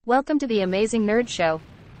Welcome to the Amazing Nerd Show.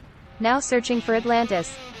 Now searching for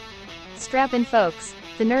Atlantis. Strap in, folks.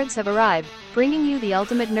 The nerds have arrived, bringing you the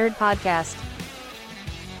ultimate nerd podcast.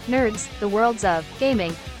 Nerds, the worlds of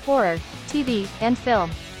gaming, horror, TV, and film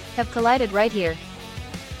have collided right here.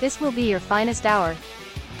 This will be your finest hour.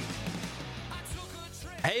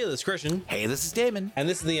 Hey, this is Christian. Hey, this is Damon. And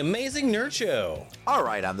this is the Amazing Nerd Show. All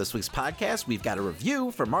right, on this week's podcast, we've got a review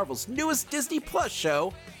for Marvel's newest Disney Plus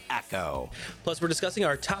show, Echo. Plus, we're discussing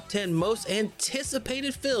our top 10 most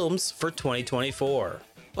anticipated films for 2024.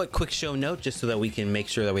 But quick show note, just so that we can make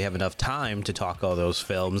sure that we have enough time to talk all those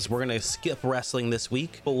films. We're going to skip wrestling this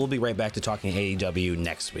week, but we'll be right back to talking AEW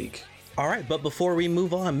next week. All right, but before we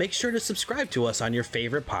move on, make sure to subscribe to us on your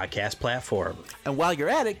favorite podcast platform. And while you're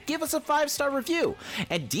at it, give us a 5-star review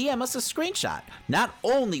and DM us a screenshot. Not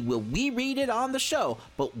only will we read it on the show,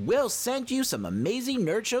 but we'll send you some amazing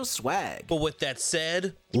Nerd Show swag. But with that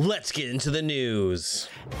said, let's get into the news.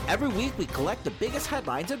 Every week, we collect the biggest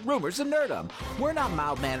headlines and rumors of nerdom. We're not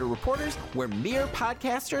mild-mannered reporters, we're mere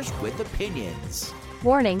podcasters with opinions.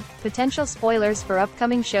 Warning, potential spoilers for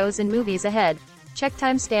upcoming shows and movies ahead. Check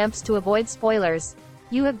timestamps to avoid spoilers.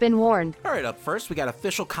 You have been warned. All right, up first, we got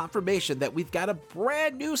official confirmation that we've got a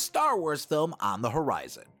brand new Star Wars film on the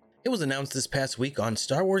horizon. It was announced this past week on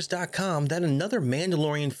StarWars.com that another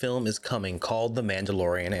Mandalorian film is coming called The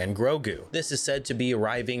Mandalorian and Grogu. This is said to be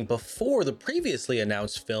arriving before the previously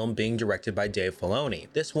announced film being directed by Dave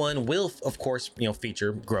Filoni. This one will, of course,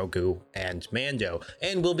 feature Grogu and Mando,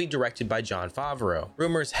 and will be directed by Jon Favreau.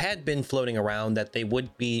 Rumors had been floating around that they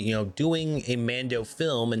would be, doing a Mando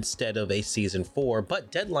film instead of a season 4,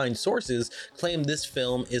 but Deadline sources claim this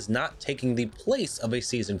film is not taking the place of a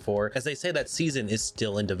season 4, as they say that season is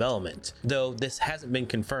still in development. Though this hasn't been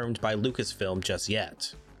confirmed by Lucasfilm just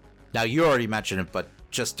yet. Now, you already mentioned it, but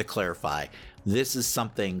just to clarify, this is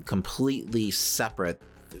something completely separate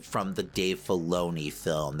from the Dave Filoni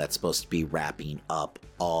film that's supposed to be wrapping up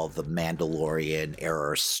all the Mandalorian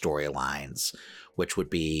era storylines, which would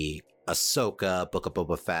be Ahsoka, Book of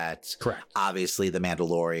Boba Fett, correct, obviously the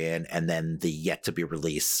Mandalorian, and then the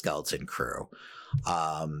yet-to-be-released Skeleton Crew.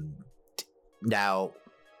 Now,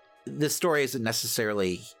 this story isn't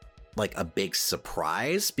necessarily like a big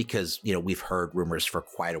surprise because, we've heard rumors for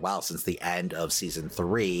quite a while since the end of season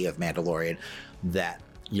 3 of Mandalorian that,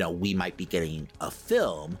 we might be getting a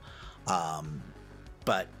film.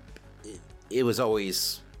 But it was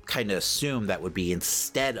always kind of assumed that would be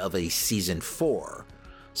instead of a season 4.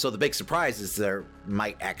 So the big surprise is there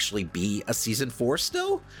might actually be a season 4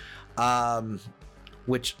 still,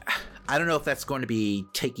 which I don't know if that's going to be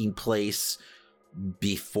taking place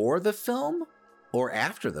before the film or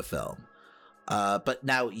after the film. But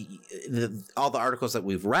now all the articles that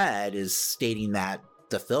we've read is stating that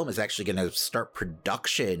the film is actually going to start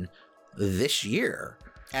production this year.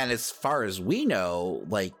 And as far as we know,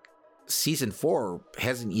 season 4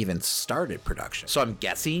 hasn't even started production. So I'm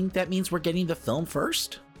guessing that means we're getting the film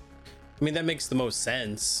first. I mean, that makes the most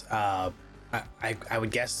sense. I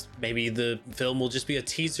would guess maybe the film will just be a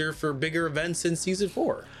teaser for bigger events in season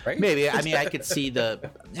 4, right? Maybe. I mean, I could see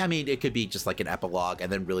it could be just like an epilogue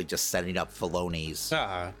and then really just setting up Filoni's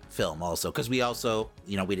film also. Because we also,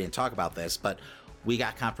 we didn't talk about this, but we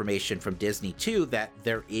got confirmation from Disney too that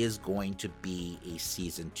there is going to be a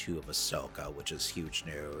season 2 of Ahsoka, which is huge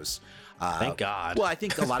news. Thank God. Well, I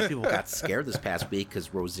think a lot of people got scared this past week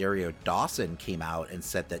because Rosario Dawson came out and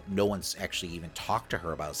said that no one's actually even talked to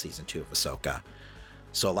her about season 2 of Ahsoka.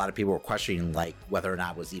 So a lot of people were questioning whether or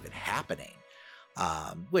not it was even happening,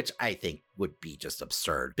 which I think would be just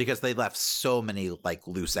absurd because they left so many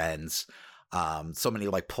loose ends, so many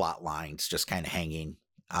plot lines just kind of hanging.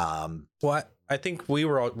 What? I think we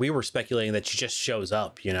were speculating that she just shows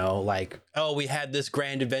up, we had this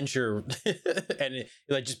grand adventure and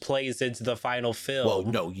it just plays into the final film. Well,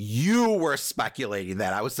 no, you were speculating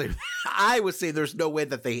that. I was saying there's no way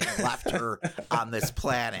that they left her on this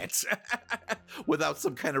planet without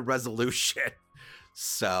some kind of resolution.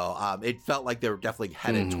 So it felt like they were definitely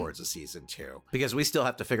headed towards a season 2 because we still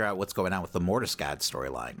have to figure out what's going on with the Mortis God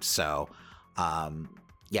storyline. So,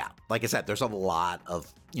 yeah, like I said, there's a lot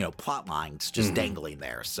of, plot lines just dangling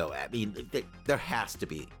there. So, I mean, there has to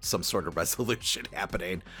be some sort of resolution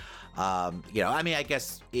happening. I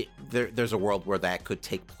guess there's a world where that could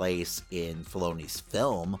take place in Filoni's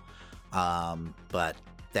film. But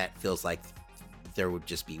that feels like there would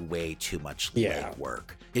just be way too much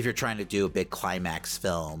legwork if you're trying to do a big climax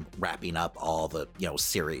film wrapping up all the,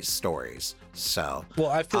 series stories. So,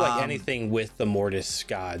 well, I feel like anything with the Mortis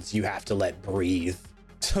gods, you have to let breathe.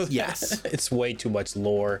 So yes, it's way too much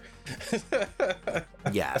lore.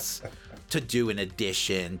 Yes. to do in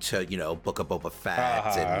addition to, Book of Boba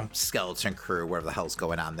Fett and Skeleton Crew, whatever the hell's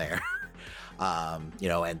going on there.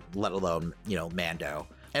 And let alone, Mando.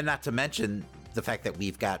 And not to mention the fact that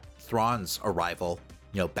we've got Thrawn's arrival,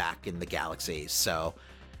 back in the galaxy. So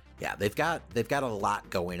yeah, they've got a lot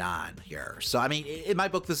going on here. So, I mean, in my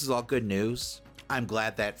book, this is all good news. I'm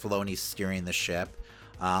glad that Filoni's steering the ship.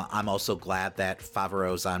 I'm also glad that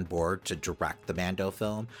Favreau's on board to direct the Mando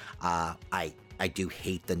film. I do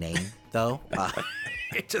hate the name, though.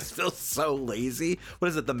 It just feels so lazy. What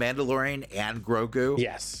is it, The Mandalorian and Grogu?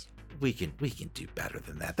 Yes. We can do better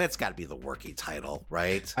than that. That's got to be the working title,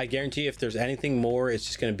 right? I guarantee if there's anything more, it's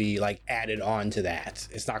just going to be like added on to that.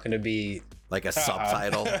 It's not going to be like a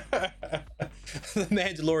subtitle. The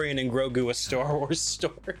Mandalorian and Grogu, a Star Wars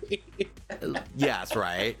story. Yes,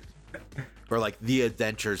 right. Or like The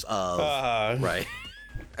Adventures of, right?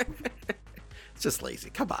 It's just lazy.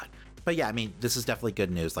 Come on. But yeah, I mean, this is definitely good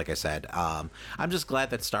news. Like I said, I'm just glad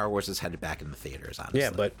that Star Wars is headed back in the theaters, honestly. Yeah,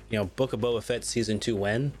 but Book of Boba Fett season 2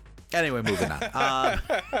 when? Anyway, moving on.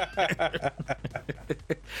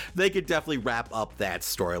 They could definitely wrap up that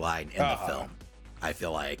storyline in the film, I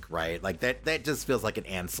feel like, right? Like that just feels like an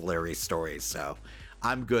ancillary story. So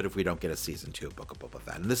I'm good if we don't get a season 2 of Book of Boba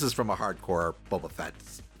Fett. And this is from a hardcore Boba Fett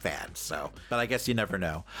fan, so, but I guess you never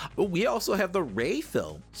know. But we also have the Rey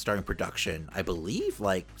film starting production, I believe,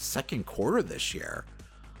 like second quarter this year.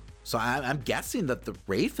 So I'm guessing that the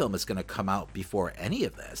Rey film is going to come out before any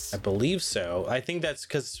of this. I believe so. I think that's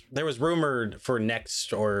because there was rumored for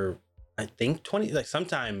next, or I think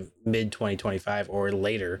sometime mid 2025 or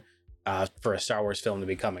later, for a Star Wars film to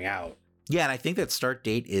be coming out. Yeah, and I think that start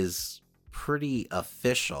date is pretty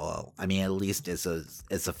official. I mean, at least as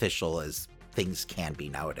official as things can be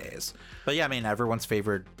nowadays. But yeah, I mean, everyone's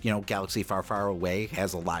favorite, Galaxy Far, Far Away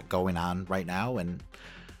has a lot going on right now, and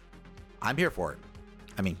I'm here for it.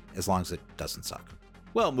 I mean, as long as it doesn't suck.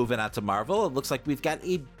 Well, moving on to Marvel, it looks like we've got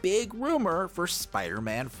a big rumor for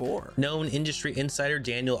Spider-Man 4. Known industry insider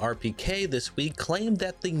Daniel RPK this week claimed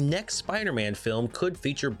that the next Spider-Man film could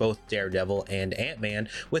feature both Daredevil and Ant-Man,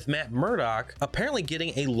 with Matt Murdock apparently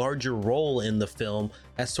getting a larger role in the film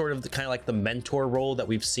as sort of kind of like the mentor role that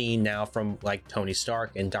we've seen now from like Tony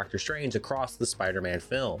Stark and Doctor Strange across the Spider-Man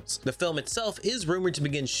films. The film itself is rumored to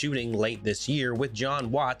begin shooting late this year, with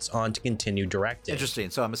John Watts on to continue directing. Interesting.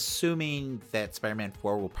 So I'm assuming that Spider-Man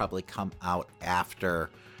 4 will probably come out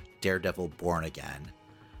after Daredevil Born Again.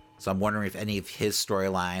 So I'm wondering if any of his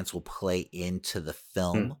storylines will play into the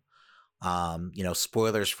film.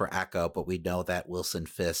 Spoilers for Echo, but we know that Wilson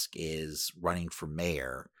Fisk is running for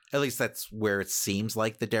mayor. At least that's where it seems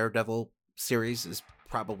like the Daredevil series is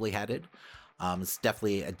probably headed. It's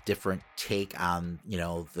definitely a different take on,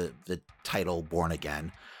 the title Born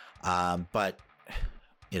Again. But,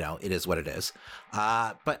 it is what it is.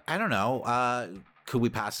 But I don't know. Could we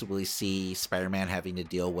possibly see Spider-Man having to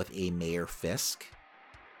deal with a Mayor Fisk?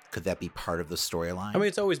 Could that be part of the storyline? I mean,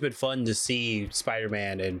 it's always been fun to see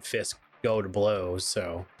Spider-Man and Fisk go to blows,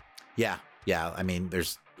 so. Yeah. I mean,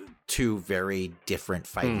 there's two very different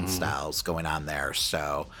fighting styles going on there,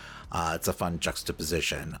 so it's a fun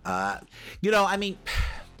juxtaposition. I mean,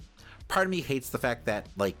 part of me hates the fact that,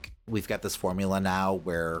 like, we've got this formula now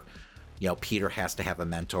where, Peter has to have a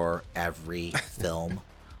mentor every film.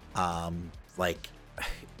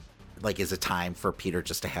 Like, is it time for Peter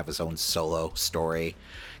just to have his own solo story?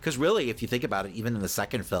 Because really, if you think about it, even in the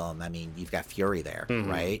second film, I mean, you've got Fury there,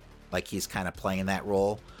 right? Like, he's kind of playing that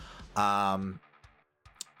role.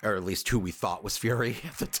 Or at least who we thought was Fury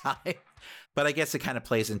at the time. But I guess it kind of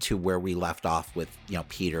plays into where we left off with,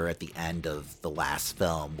 Peter at the end of the last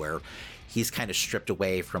film, where he's kind of stripped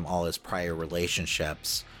away from all his prior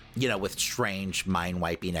relationships, with Strange mind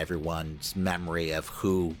wiping everyone's memory of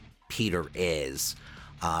who Peter is.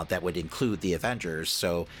 That would include the Avengers.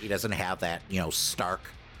 So he doesn't have that, Stark,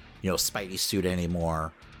 Spidey suit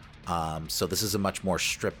anymore. So this is a much more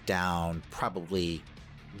stripped down, probably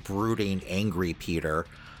brooding, angry Peter,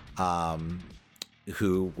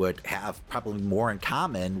 who would have probably more in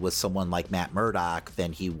common with someone like Matt Murdock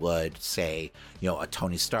than he would, say, a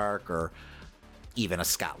Tony Stark or even a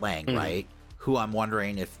Scott Lang, right? Who I'm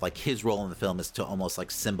wondering if, like, his role in the film is to almost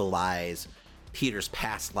like symbolize Peter's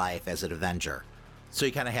past life as an Avenger. So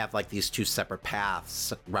you kind of have like these two separate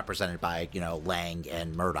paths represented by, Lang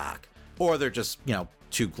and Murdock. Or they're just,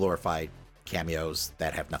 two glorified cameos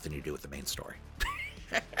that have nothing to do with the main story.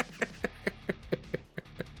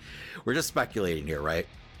 We're just speculating here, right?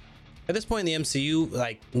 At this point in the MCU,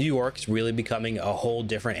 like, New York's really becoming a whole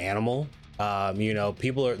different animal.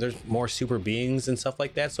 There's more super beings and stuff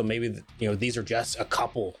like that. So maybe, these are just a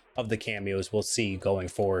couple of the cameos we'll see going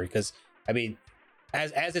forward. Because, I mean,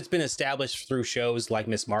 as it's been established through shows like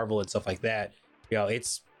Miss Marvel and stuff like that, you know,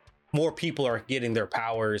 it's more people are getting their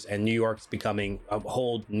powers, and New York's becoming a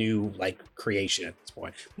whole new like creation at this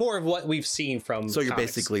point. More of what we've seen from. So you're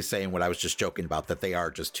comics. basically saying what I was just joking about, that they are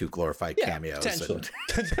just two glorified cameos. Potentially.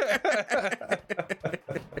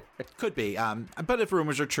 Could be. But if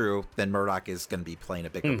rumors are true, then Murdoch is going to be playing a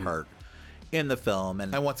bigger part in the film.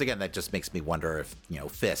 And once again, that just makes me wonder if, you know,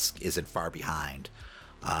 Fisk isn't far behind.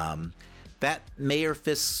 That Mayor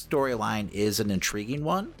Fisk storyline is an intriguing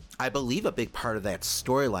one. I believe a big part of that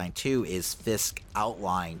storyline, too, is Fisk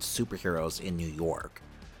outlined superheroes in New York.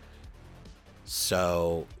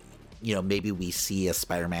 So, you know, maybe we see a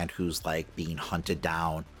Spider-Man who's, like, being hunted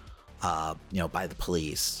down, you know, by the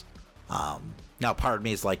police. Now, part of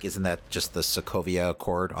me is like, isn't that just the Sokovia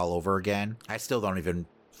Accord all over again? I still don't even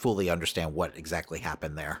fully understand what exactly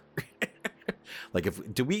happened there.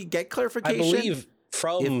 Like, do we get clarification? I believe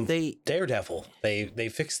from Daredevil, they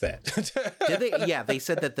fixed that. Did they? Yeah, they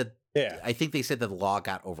said that Yeah. I think they said that the law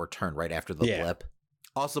got overturned right after the blip.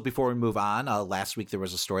 Also, before we move on, last week there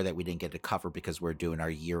was a story that we didn't get to cover because we're doing our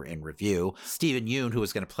year in review. Stephen Yeun, who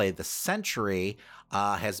was going to play the Sentry,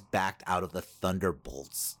 has backed out of the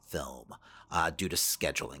Thunderbolts film due to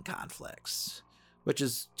scheduling conflicts, which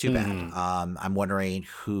is too bad. I'm wondering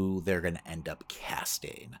who they're going to end up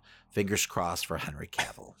casting. Fingers crossed for Henry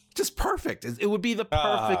Cavill. Just perfect. It would be the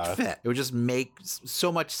perfect fit. It would just make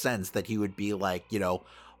so much sense that he would be like, you know,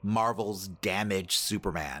 Marvel's damaged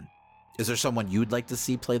Superman. Is there someone you'd like to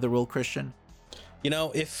see play the role, Christian? You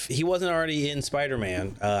know, if he wasn't already in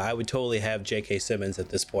Spider-Man, I would totally have J.K. Simmons at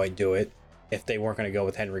this point do it. If they weren't going to go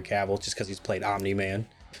with Henry Cavill, just because he's played Omni-Man.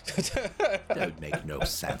 That would make no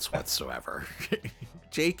sense whatsoever.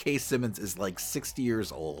 J.K. Simmons is like 60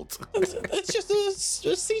 years old. It's just a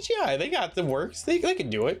CGI. They got the works. They can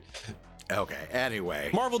do it. Okay, anyway.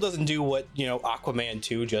 Marvel doesn't do what, you know, Aquaman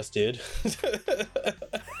 2 just did.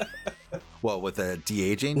 What, with the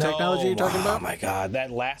de-aging technology you're talking about? Oh my god, that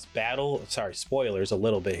last battle, sorry, spoilers a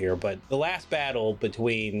little bit here, but the last battle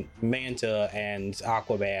between Manta and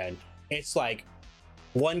Aquaman, it's like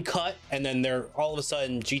one cut and then they're all of a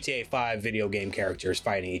sudden GTA 5 video game characters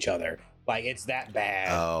fighting each other. Like, it's that bad.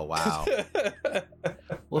 Oh, wow.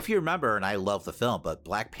 Well, if you remember, and I love the film, but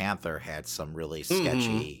Black Panther had some really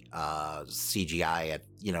sketchy CGI at,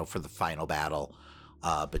 you know, for the final battle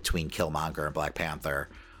between Killmonger and Black Panther,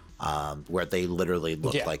 where they literally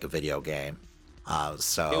looked like a video game.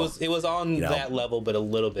 So it was on that level, but a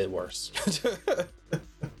little bit worse.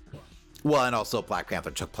 Well, and also Black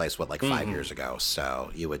Panther took place, what, like 5 years ago.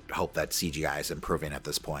 So you would hope that CGI is improving at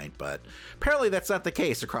this point. But apparently that's not the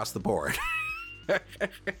case across the board.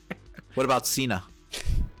 What about Cena?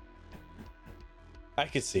 I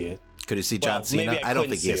could see it. Could you see John Cena? I don't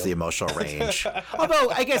think he has the emotional range.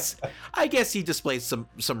 Although I guess he displayed some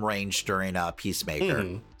range during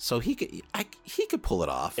Peacemaker, so he could pull it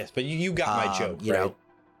off. Yes, but you got my joke, you right? know,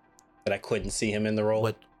 that I couldn't see him in the role.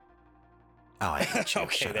 What? Oh, I hate you.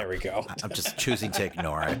 Okay, there we go. I'm just choosing to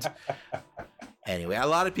ignore it. Anyway, a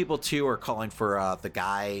lot of people too are calling for the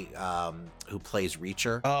guy who plays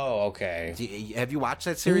Reacher. Oh, okay. Have you watched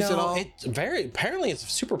that series at all? Apparently it's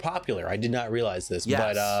super popular. I did not realize this,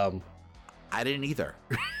 Yes. but I didn't either.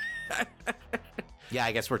 Yeah,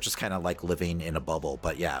 I guess we're just kind of like living in a bubble.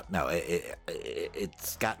 But yeah, no,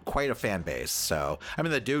 it's got quite a fan base. So, I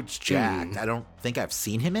mean, the dude's jacked. I don't think I've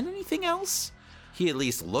seen him in anything else. He at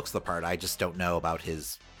least looks the part. I just don't know about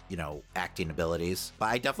his, you know, acting abilities. But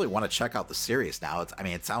I definitely want to check out the series now.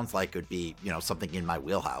 It sounds like it would be, you know, something in my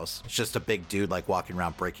wheelhouse. It's just a big dude like walking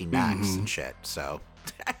around breaking necks and shit. So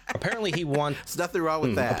apparently he wants. There's nothing wrong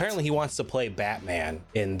with that. Apparently he wants to play Batman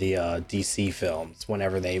in the DC films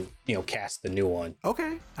whenever they, you know, cast the new one.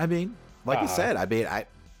 Okay. I mean, like I said,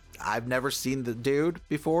 I've never seen the dude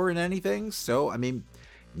before in anything. So, I mean,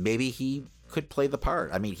 maybe he could play the part.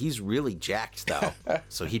 I mean, he's really jacked though.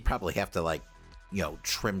 So he'd probably have to, like, you know,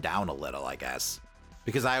 trim down a little, I guess.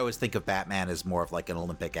 Because I always think of Batman as more of like an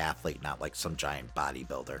Olympic athlete, not like some giant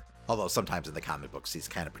bodybuilder. Although sometimes in the comic books, he's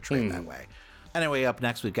kind of portrayed that way. Anyway, up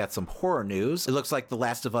next, we've got some horror news. It looks like The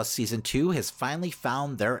Last of Us Season 2 has finally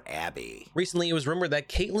found their Abby. Recently, it was rumored that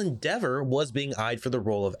Caitlin Dever was being eyed for the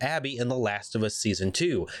role of Abby in The Last of Us Season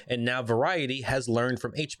 2, and now Variety has learned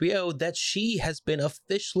from HBO that she has been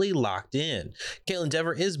officially locked in. Caitlin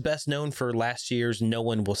Dever is best known for last year's No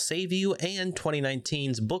One Will Save You and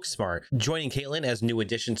 2019's Booksmart. Joining Caitlin as new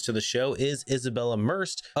additions to the show is Isabella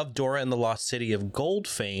Merced of Dora and the Lost City of Gold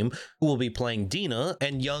fame, who will be playing Dina,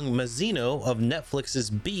 and young Mazzino of Netflix's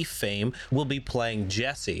Beef fame will be playing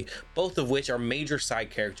Jesse, both of which are major side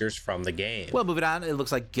characters from the game. Well, moving on, it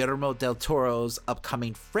looks like Guillermo del Toro's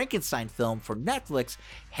upcoming Frankenstein film for Netflix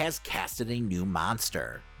has casted a new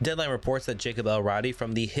monster. Deadline reports that Jacob Elordi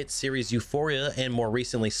from the hit series Euphoria and more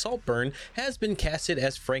recently Saltburn has been casted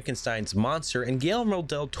as Frankenstein's monster in Guillermo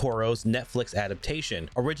del Toro's Netflix adaptation.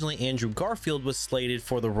 Originally, Andrew Garfield was slated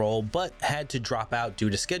for the role, but had to drop out due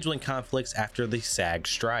to scheduling conflicts after the SAG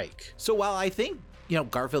strike. So while I think,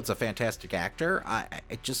 Garfield's a fantastic actor, I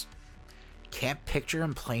just can't picture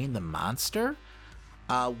him playing the monster.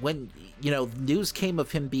 When, news came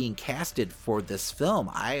of him being casted for this film,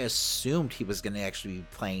 I assumed he was going to actually be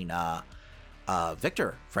playing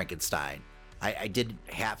Victor Frankenstein. I didn't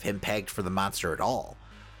have him pegged for the monster at all.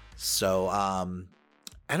 So, I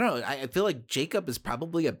don't know. I feel like Jacob is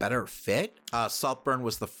probably a better fit. Saltburn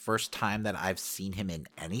was the first time that I've seen him in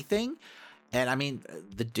anything. And I mean,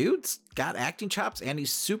 the dude's got acting chops and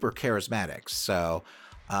he's super charismatic. So,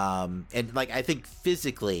 I think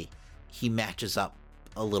physically he matches up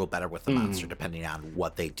a little better with the monster, depending on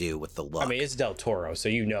what they do with the look. I mean, it's Del Toro, so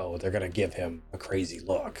they're going to give him a crazy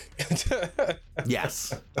look.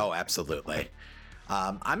 Yes. Oh, absolutely.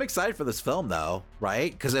 I'm excited for this film, though,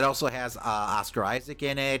 right? Because it also has Oscar Isaac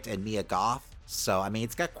in it and Mia Goth. So, I mean,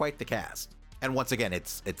 it's got quite the cast. And once again,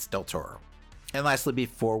 it's Del Toro. And lastly,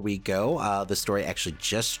 before we go, the story actually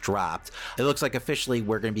just dropped. It looks like officially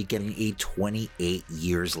we're going to be getting a 28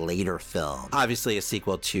 Years Later film. Obviously a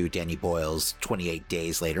sequel to Danny Boyle's 28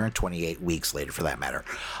 Days Later and 28 Weeks Later for that matter.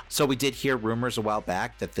 So we did hear rumors a while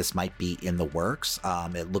back that this might be in the works.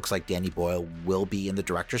 It looks like Danny Boyle will be in the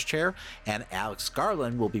director's chair and Alex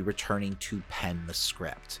Garland will be returning to pen the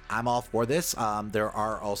script. I'm all for this. There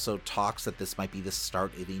are also talks that this might be the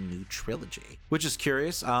start of a new trilogy, which is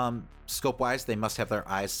curious. Scope-wise, they must have their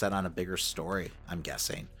eyes set on a bigger story, I'm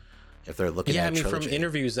guessing, if they're looking at a trilogy. From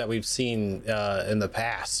interviews that we've seen in the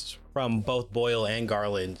past from both Boyle and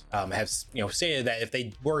Garland have stated that if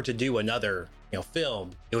they were to do another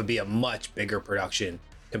film, it would be a much bigger production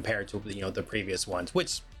compared to the previous ones,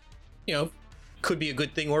 which could be a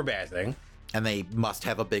good thing or a bad thing. And they must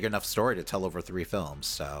have a big enough story to tell over 3 films.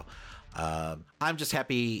 So I'm just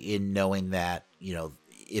happy in knowing that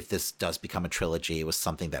if this does become a trilogy, it was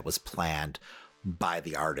something that was planned by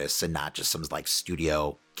the artists and not just some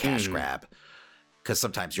studio cash grab. Because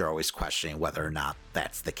sometimes you're always questioning whether or not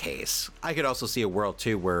that's the case. I could also see a world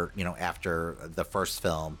too where, after the first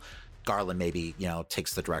film, Garland maybe,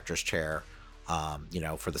 takes the director's chair,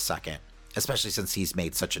 for the second, especially since he's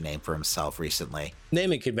made such a name for himself recently.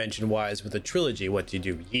 Naming convention wise with a trilogy, what do you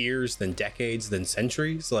do? Years, then decades, then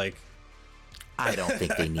centuries? I don't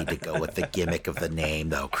think they need to go with the gimmick of the name,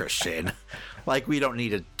 though, Christian. We don't need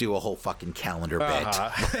to do a whole fucking calendar bit.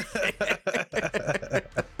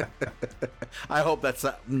 I hope that's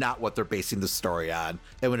not what they're basing the story on.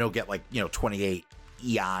 And we'll get 28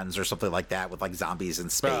 eons or something like that with zombies in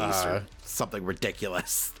space or something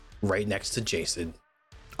ridiculous. Right next to Jason.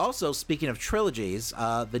 Also, speaking of trilogies,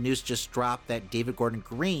 the news just dropped that David Gordon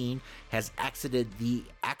Green has exited the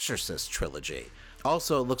Exorcist trilogy.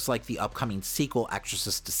 Also, it looks like the upcoming sequel,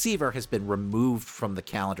 Exorcist Deceiver, has been removed from the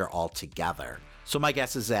calendar altogether. So my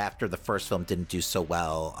guess is after the first film didn't do so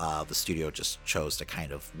well, the studio just chose to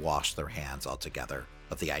kind of wash their hands altogether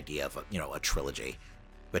of the idea of a trilogy,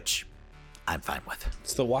 which I'm fine with.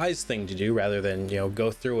 It's the wise thing to do rather than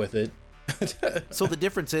go through with it. So the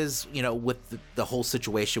difference is, with the whole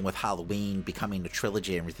situation with Halloween becoming a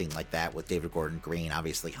trilogy and everything like that, with David Gordon Green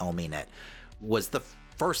obviously helming it, was the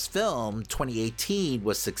first film, 2018,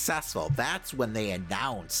 was successful. That's when they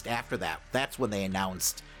announced, that's when they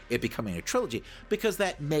announced it becoming a trilogy, because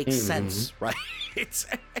that makes sense, right?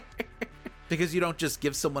 Because you don't just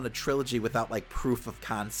give someone a trilogy without proof of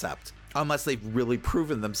concept, unless they've really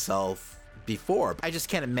proven themselves before. I just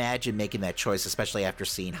can't imagine making that choice, especially after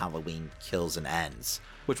seeing Halloween Kills and Ends,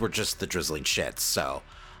 which were just the drizzling shits. So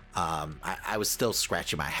I was still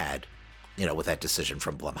scratching my head, with that decision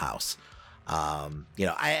from Blumhouse.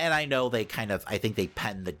 I know they I think they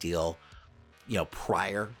penned the deal,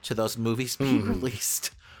 prior to those movies being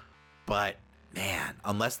released. But man,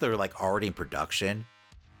 unless they're already in production,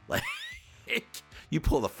 you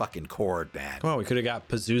pull the fucking cord, man. Well, we could have got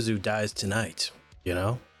Pazuzu Dies Tonight,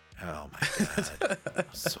 Oh my God.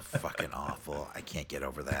 So fucking awful. I can't get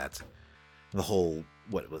over that. The whole,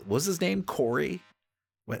 what was his name? Corey?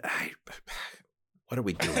 What are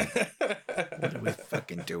we doing? What are we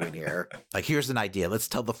fucking doing here? Here's an idea. Let's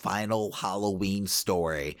tell the final Halloween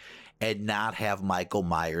story and not have Michael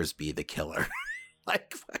Myers be the killer.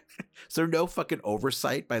 Is there no fucking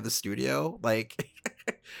oversight by the studio?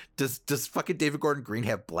 Does fucking David Gordon Green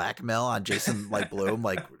have blackmail on Jason like Blum?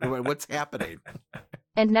 Like, what's happening?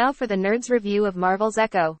 And now for the Nerds review of Marvel's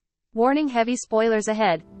Echo. Warning, heavy spoilers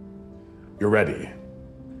ahead. You're ready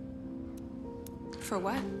For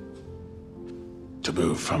what? to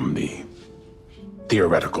move from the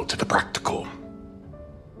theoretical to the practical.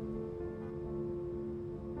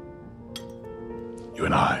 You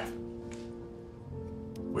and I,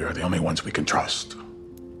 we are the only ones we can trust.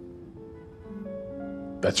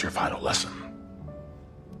 That's your final lesson.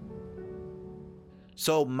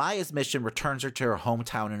 So Maya's mission returns her to her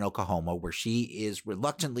hometown in Oklahoma, where she is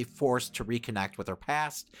reluctantly forced to reconnect with her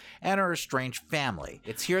past and her estranged family.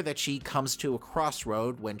 It's here that she comes to a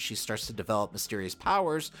crossroad when she starts to develop mysterious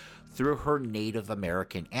powers through her Native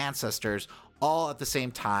American ancestors, all at the same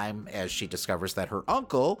time as she discovers that her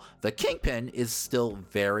uncle, the Kingpin, is still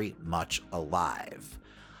very much alive.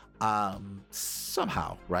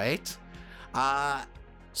 Somehow, right?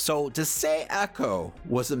 So to say Echo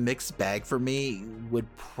was a mixed bag for me would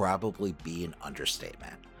probably be an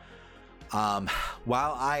understatement.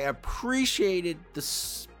 While I appreciated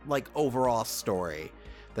this like overall story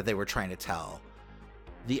that they were trying to tell,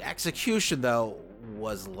 the execution though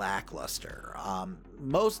was lackluster.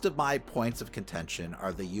 Most of my points of contention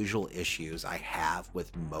are the usual issues I have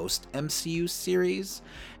with most MCU series,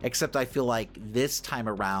 except I feel like this time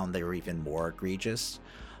around they were even more egregious.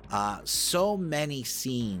 So many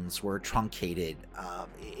scenes were truncated.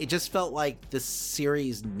 It just felt like the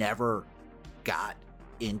series never got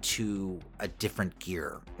into a different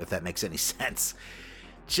gear, if that makes any sense.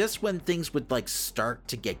 Just when things would like start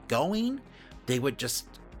to get going, they would just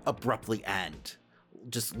abruptly end,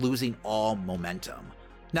 just losing all momentum.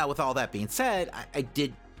 Now, with all that being said, I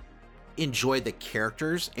did enjoy the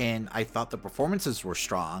characters and I thought the performances were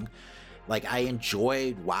strong. Like, I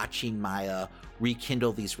enjoyed watching Maya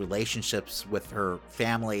rekindle these relationships with her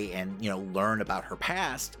family and, you know, learn about her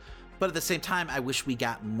past. But at the same time, I wish we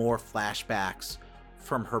got more flashbacks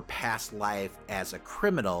from her past life as a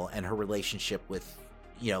criminal and her relationship with,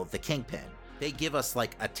 you know, the Kingpin. They give us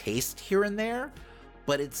like a taste here and there,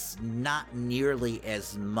 but it's not nearly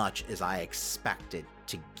as much as I expected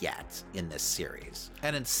to get in this series.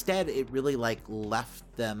 And instead, it really like left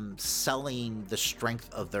them selling the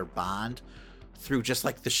strength of their bond through just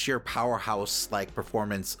like the sheer powerhouse like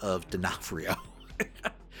performance of D'Onofrio,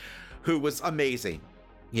 who was amazing,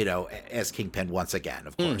 you know, as Kingpin once again,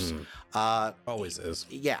 of course. Always is.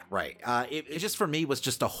 Yeah, right. It just for me was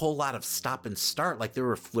just a whole lot of stop and start. Like there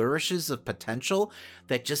were flourishes of potential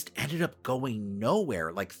that just ended up going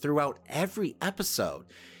nowhere, like throughout every episode.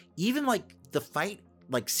 Even like the fight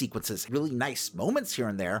like sequences, really nice moments here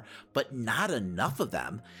and there, but not enough of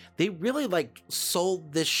them. They really like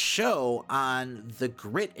sold this show on the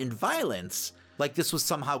grit and violence, like this was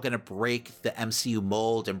somehow going to break the MCU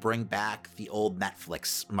mold and bring back the old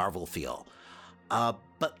Netflix Marvel feel.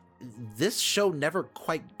 But this show never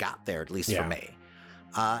quite got there, at least for me.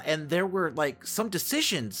 And there were like some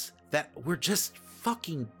decisions that were just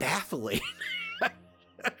fucking baffling.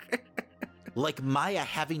 Like Maya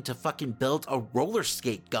having to fucking build a roller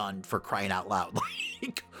skate gun, for crying out loud.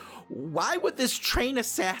 Like, why would this trained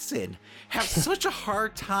assassin have such a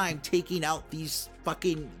hard time taking out these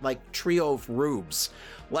fucking like trio of rubes,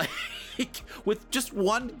 like with just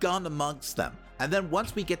one gun amongst them? And then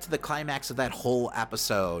once we get to the climax of that whole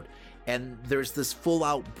episode, and there's this full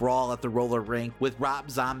out brawl at the roller rink with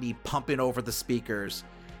Rob Zombie pumping over the speakers,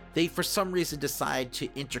 they for some reason decide to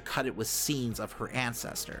intercut it with scenes of her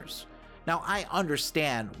ancestors. Now, I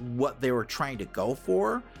understand what they were trying to go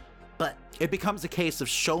for, but it becomes a case of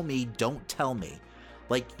show me, don't tell me.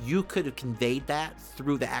 Like, you could have conveyed that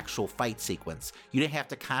through the actual fight sequence. You didn't have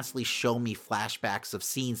to constantly show me flashbacks of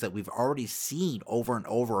scenes that we've already seen over and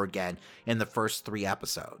over again in the first 3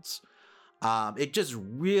 episodes. It just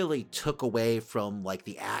really took away from, like,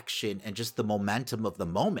 the action and just the momentum of the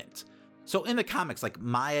moment. So in the comics, like,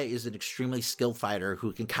 Maya is an extremely skilled fighter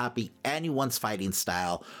who can copy anyone's fighting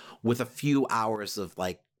style with a few hours of,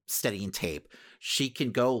 like, studying tape. She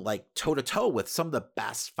can go, like, toe-to-toe with some of the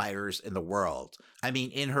best fighters in the world. I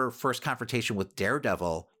mean, in her first confrontation with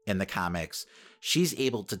Daredevil in the comics, she's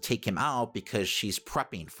able to take him out because she's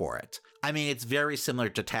prepping for it. I mean, it's very similar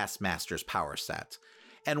to Taskmaster's power set.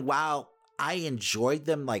 And while I enjoyed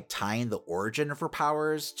them, like, tying the origin of her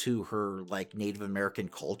powers to her, like, Native American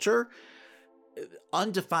culture,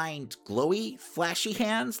 undefined glowy flashy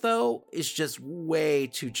hands though is just way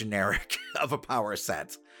too generic of a power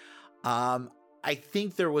set. I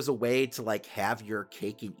think there was a way to like have your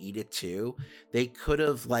cake and eat it too. They could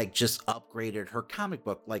have like just upgraded her comic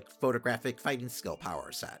book like photographic fighting skill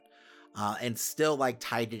power set. and still like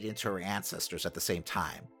tied it into her ancestors at the same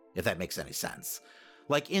time, if that makes any sense.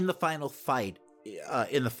 Like in the final fight,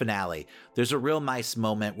 in the finale, there's a real nice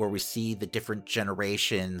moment where we see the different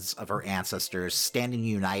generations of her ancestors standing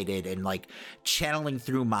united and like channeling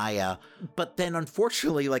through Maya. But then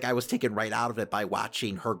unfortunately, like I was taken right out of it by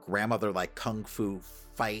watching her grandmother like kung fu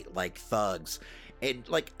fight like thugs. And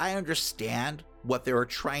like I understand what they were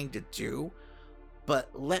trying to do, but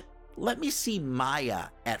let me see Maya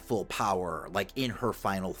at full power, like in her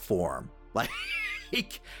final form. Like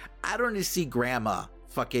I don't need to see grandma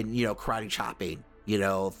fucking, karate chopping,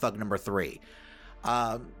 thug number 3.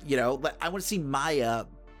 I want to see Maya,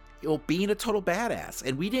 being a total badass.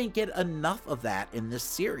 And we didn't get enough of that in this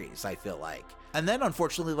series, I feel like. And then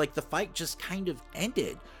unfortunately, like the fight just kind of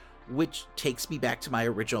ended, which takes me back to my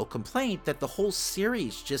original complaint that the whole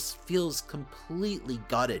series just feels completely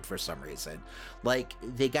gutted for some reason. Like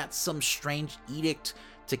they got some strange edict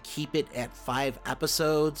to keep it at 5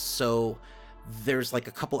 episodes, so there's like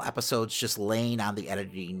a couple episodes just laying on the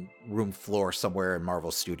editing room floor somewhere in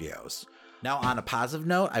Marvel Studios. Now, on a positive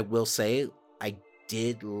note, I will say I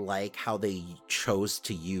did like how they chose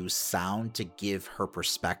to use sound to give her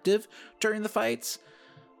perspective during the fights,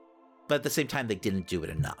 but at the same time, they didn't do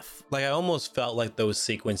it enough. Like I almost felt like those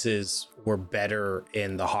sequences were better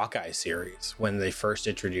in the Hawkeye series when they first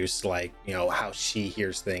introduced, like, how she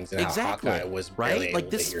hears things and exactly. how Hawkeye was right. really Like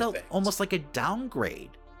able this to hear felt things. almost like a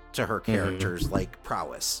downgrade to her character's like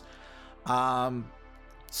prowess.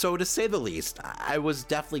 So to say the least, I was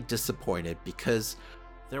definitely disappointed because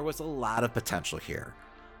there was a lot of potential here.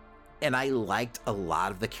 And I liked a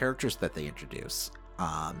lot of the characters that they introduced.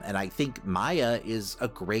 And I think Maya is a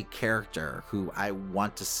great character who I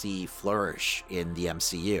want to see flourish in the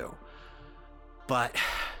MCU. But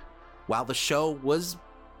while the show was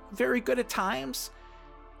very good at times,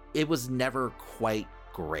 it was never quite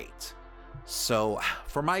great. So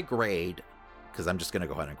for my grade, because I'm just going to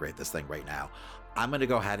go ahead and grade this thing right now, I'm going to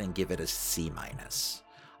go ahead and give it a C-.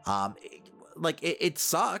 It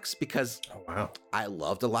sucks because I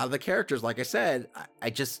loved a lot of the characters. Like I said, I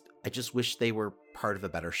just wish they were part of a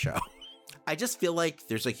better show. I just feel like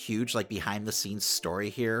there's a huge like behind the scenes story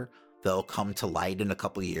here that'll come to light in a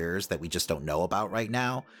couple of years that we just don't know about right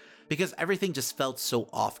now, because everything just felt so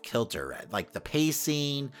off kilter. Like the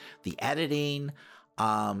pacing, the editing,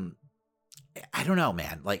 I don't know,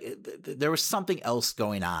 man. Like there was something else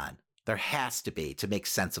going on. There has to be, to make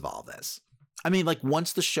sense of all this. I mean, like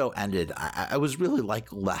once the show ended, I was really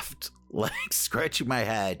like left like scratching my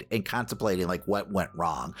head and contemplating like what went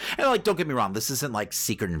wrong. And like, don't get me wrong, this isn't like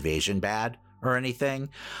Secret Invasion bad or anything.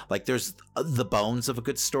 Like there's the bones of a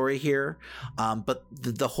good story here. But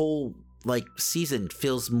the whole like season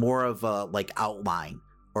feels more of a like outline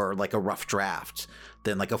or like a rough draft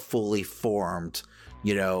than like a fully formed,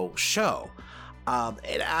 show.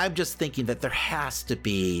 And I'm just thinking that there has to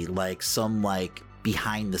be like some like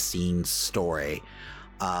behind the scenes story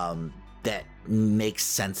that makes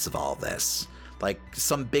sense of all this, like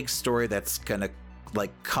some big story that's gonna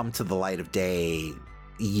like come to the light of day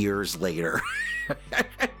years later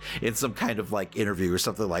in some kind of like interview or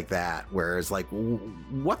something like that, whereas like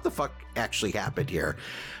what the fuck actually happened here,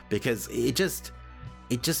 because it just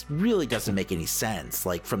really doesn't make any sense.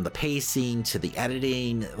 Like from the pacing to the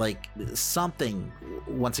editing, like something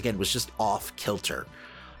once again was just off kilter.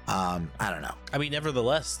 I don't know. I mean,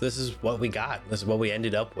 nevertheless, this is what we got. This is what we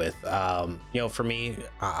ended up with. For me,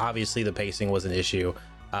 obviously the pacing was an issue,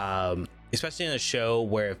 especially in a show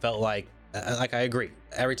where it felt like I agree.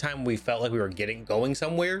 Every time we felt like we were going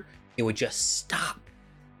somewhere, it would just stop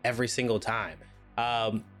every single time.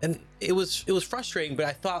 And it was frustrating, but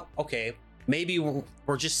I thought, okay, maybe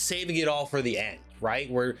we're just saving it all for the end,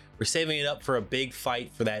 right? We're saving it up for a big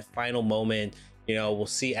fight for that final moment. We'll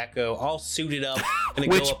see Echo all suited up.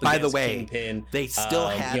 Which, go up by the way, Kingpin. they still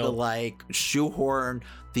had to like shoehorn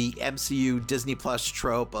the MCU Disney Plus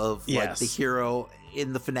trope of like the hero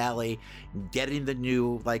in the finale getting the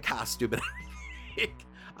new like costume and everything.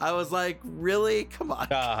 I was like, really? Come on,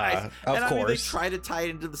 guys. Of course. I mean, they tried to tie it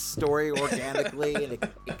into the story organically, and it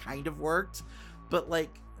kind of worked. But like,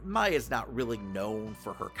 Maya's not really known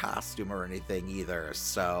for her costume or anything either.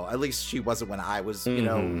 So at least she wasn't when I was,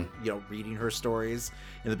 reading her stories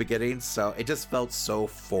in the beginning. So it just felt so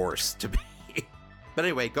forced to be. But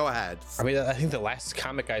anyway, go ahead. I mean, I think the last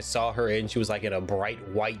comic I saw her in, she was like in a bright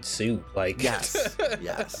white suit. Like, yes.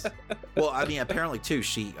 Well, I mean, apparently too,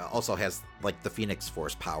 she also has like the Phoenix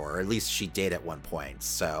Force power, or at least she did at one point.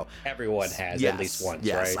 So everyone has at least once,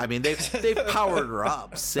 yes. right? I mean, they've powered her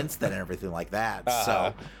up since then and everything like that.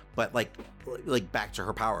 So, but like back to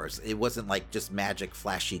her powers, it wasn't like just magic,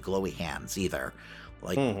 flashy, glowy hands either.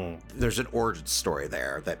 Like, there's an origin story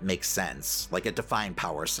there that makes sense, like a defined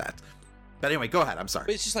power set. But anyway, go ahead. I'm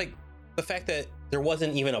sorry. It's just like the fact that there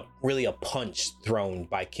wasn't even really a punch thrown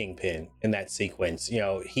by Kingpin in that sequence. You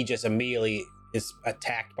know, he just immediately is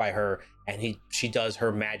attacked by her, and she does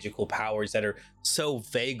her magical powers that are so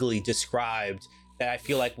vaguely described that I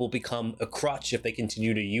feel like will become a crutch if they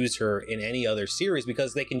continue to use her in any other series,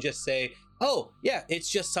 because they can just say, oh yeah, it's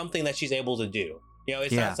just something that she's able to do. You know,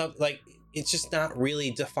 it's not something like, it's just not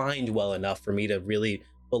really defined well enough for me to really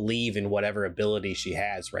believe in whatever ability she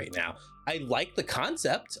has right now. I like the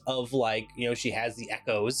concept of, like, you know, she has the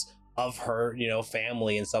echoes of her, you know,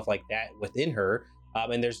 family and stuff like that within her.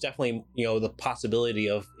 And there's definitely, you know, the possibility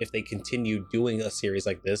of, if they continue doing a series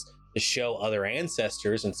like this, to show other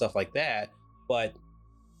ancestors and stuff like that. But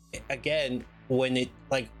again, when it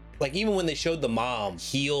like even when they showed the mom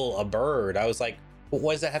heal a bird, I was like,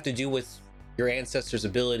 what does that have to do with your ancestors'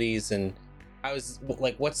 abilities? And I was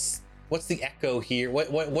like, what's the echo here?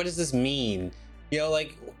 What does this mean? You know,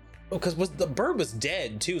 like, because the bird was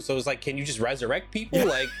dead too, so it was like, can you just resurrect people?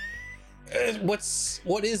 Like,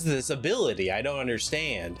 what is this ability? I don't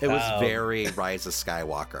understand. It was very Rise of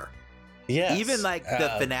Skywalker. Yeah, even like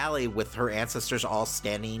the finale with her ancestors all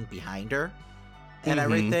standing behind her and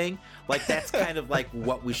everything, like that's kind of like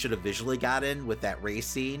what we should have visually gotten with that race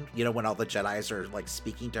scene, you know, when all the Jedis are like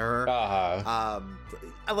speaking to her.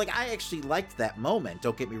 Like, I actually liked that moment,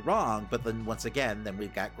 don't get me wrong, but then once again, then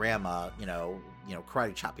we've got grandma, you know,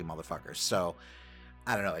 karate chopping motherfuckers. So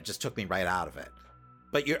I don't know, it just took me right out of it.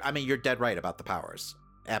 But you're dead right about the powers.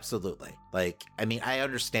 Absolutely. Like, I mean, I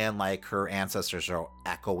understand, like, her ancestors are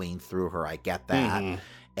echoing through her. I get that.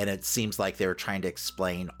 And it seems like they were trying to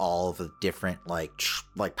explain all the different, like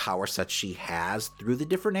power sets she has through the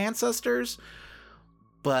different ancestors.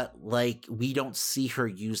 But, like, we don't see her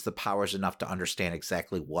use the powers enough to understand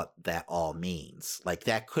exactly what that all means. Like,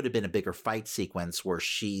 that could have been a bigger fight sequence where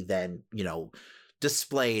she then, you know,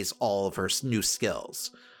 displays all of her new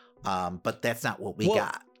skills. But that's not what we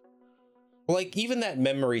got. Like, even that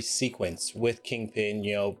memory sequence with Kingpin,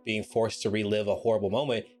 you know, being forced to relive a horrible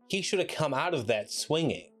moment, he should have come out of that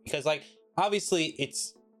swinging. Because, like, obviously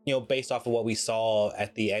it's, you know, based off of what we saw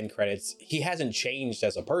at the end credits, he hasn't changed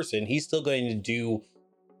as a person. He's still going to do,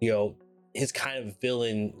 you know, his kind of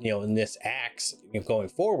villain, you know, in this acts, you know, going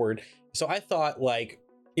forward. So I thought, like,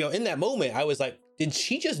 you know, in that moment, I was like, did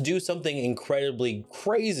she just do something incredibly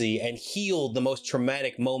crazy and heal the most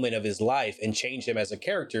traumatic moment of his life and change him as a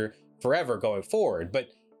character forever going forward? But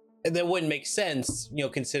that wouldn't make sense, you know,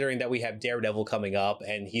 considering that we have Daredevil coming up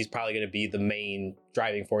and he's probably going to be the main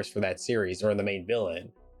driving force for that series, or the main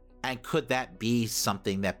villain. And could that be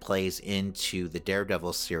something that plays into the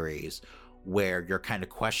Daredevil series where you're kind of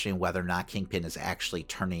questioning whether or not Kingpin is actually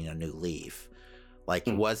turning a new leaf? Like,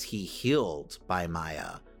 was he healed by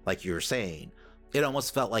Maya? Like you were saying, it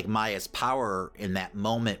almost felt like Maya's power in that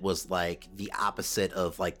moment was like the opposite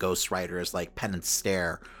of like Ghost Rider's like penance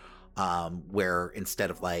stare, where instead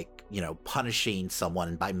of like, you know, punishing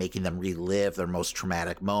someone by making them relive their most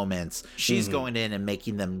traumatic moments, she's going in and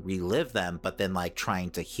making them relive them, but then like trying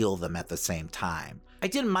to heal them at the same time. I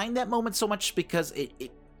didn't mind that moment so much because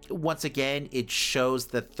it once again, it shows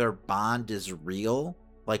that their bond is real.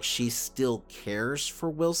 Like, she still cares for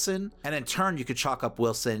Wilson. And in turn, you could chalk up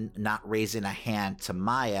Wilson not raising a hand to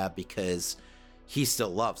Maya because he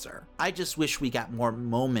still loves her. I just wish we got more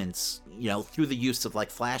moments, you know, through the use of like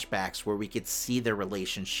flashbacks where we could see their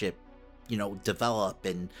relationship, you know, develop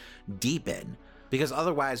and deepen. Because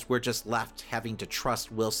otherwise we're just left having to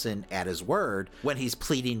trust Wilson at his word when he's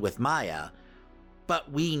pleading with Maya.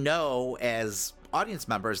 But we know as audience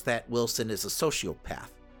members that Wilson is a sociopath.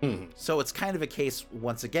 So it's kind of a case,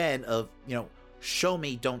 once again, of, you know, show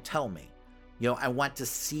me, don't tell me. You know, I want to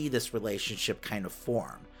see this relationship kind of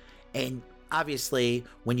form. And obviously,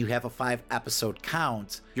 when you have a 5-episode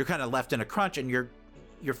count, you're kind of left in a crunch and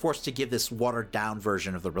you're forced to give this watered down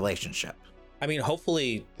version of the relationship. I mean,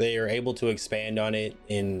 hopefully they are able to expand on it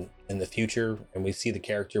in the future and we see the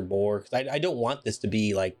character more. 'Cause I don't want this to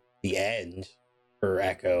be like the end for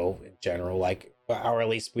Echo in general, like, or at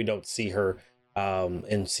least we don't see her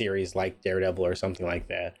in series like Daredevil or something like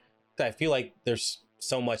that. I feel like there's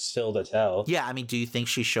so much still to tell. Yeah, I mean, do you think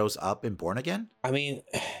she shows up in Born Again? I mean,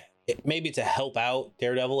 maybe to help out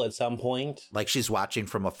Daredevil at some point. Like, she's watching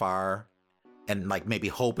from afar and like maybe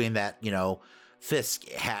hoping that, you know, Fisk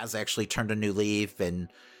has actually turned a new leaf and,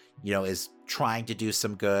 you know, is trying to do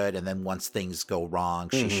some good. And then once things go wrong,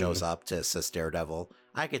 she shows up to assist Daredevil.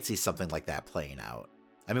 I could see something like that playing out.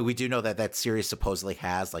 I mean, we do know that that series supposedly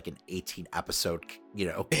has like an 18 episode,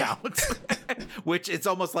 count, which it's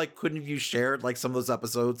almost like, couldn't you shared like some of those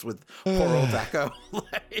episodes with poor old Echo?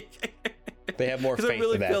 They have more faith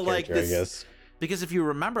really in that feel character, like I guess. Because if you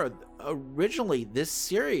remember, originally this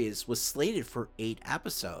series was slated for 8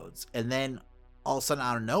 episodes, and then all of a sudden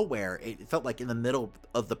out of nowhere, it felt like in the middle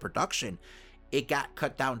of the production, it got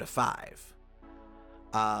cut down to 5.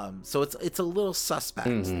 So it's a little suspect.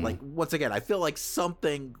 Mm-hmm. Like, once again, I feel like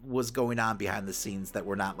something was going on behind the scenes that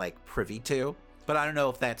we're not like privy to, but I don't know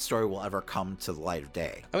if that story will ever come to the light of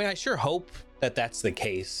day. I mean, I sure hope that that's the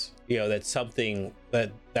case. That's something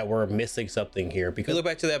that we're missing something here. Because look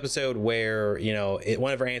back to the episode where,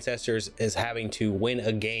 one of our ancestors is having to win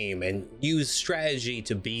a game and use strategy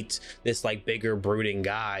to beat this like bigger brooding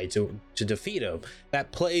guy to defeat him.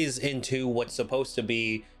 That plays into what's supposed to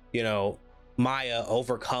be, Maya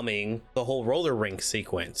overcoming the whole roller rink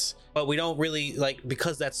sequence, but we don't really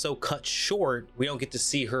because that's so cut short, we don't get to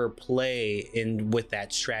see her play in with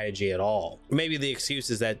that strategy at all. Maybe the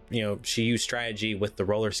excuse is that she used strategy with the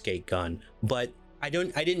roller skate gun, but I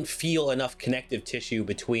didn't feel enough connective tissue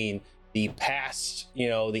between the past,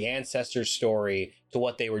 the ancestor story to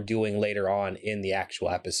what they were doing later on in the actual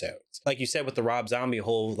episodes. Like you said with the Rob Zombie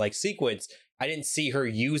whole sequence, I didn't see her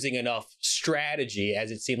using enough strategy,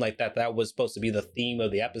 as it seemed like that was supposed to be the theme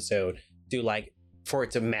of the episode, to for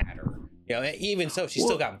it to matter. Even so, she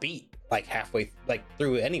still got beat halfway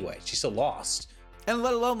through anyway. She still lost. And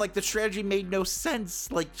let alone the strategy made no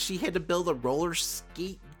sense. Like, she had to build a roller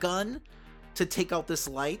skate gun to take out this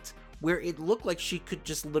light, where it looked like she could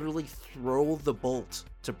just literally throw the bolt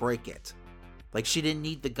to break it. Like, she didn't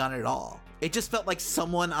need the gun at all. It just felt like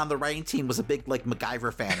someone on the writing team was a big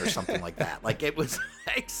MacGyver fan or something like that. It was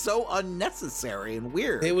so unnecessary and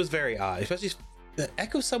weird. It was very odd, especially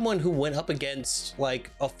Echo, someone who went up against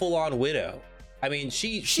a full-on widow. I mean,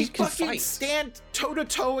 she can fight. Stand toe to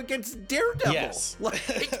toe against Daredevil. Yes,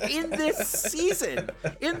 in this season,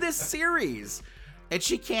 in this series, and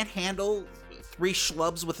she can't handle 3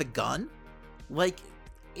 schlubs with a gun.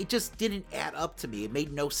 It just didn't add up to me. It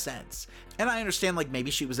made no sense. And I understand maybe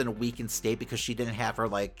she was in a weakened state because she didn't have her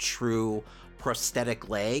true prosthetic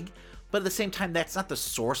leg, but at the same time, that's not the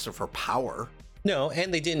source of her power. No,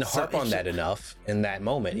 and they didn't harp on that enough in that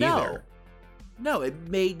moment either. No, it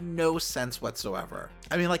made no sense whatsoever.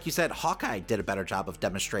 I mean, like you said, Hawkeye did a better job of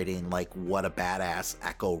demonstrating what a badass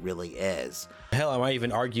Echo really is. Hell, I might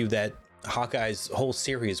even argue that Hawkeye's whole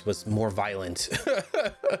series was more violent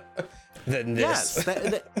than this.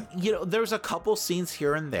 Yes, there's a couple scenes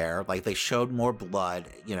here and there, they showed more blood,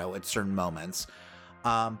 at certain moments.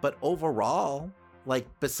 But overall,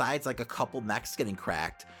 besides a couple necks getting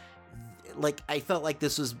cracked, I felt like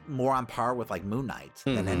this was more on par with Moon Knight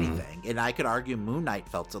than anything. And I could argue Moon Knight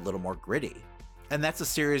felt a little more gritty. And that's a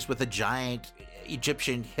series with a giant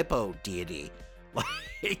Egyptian hippo deity.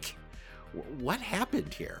 What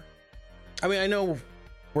happened here? I mean, I know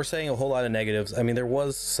we're saying a whole lot of negatives. I mean, there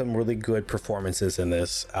was some really good performances in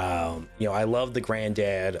this. I love the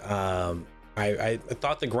granddad. I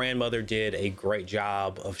thought the grandmother did a great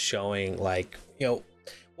job of showing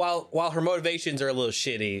while her motivations are a little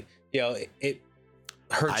shitty, her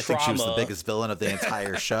trauma. I think she was the biggest villain of the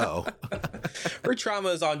entire show. Her trauma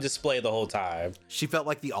is on display the whole time. She felt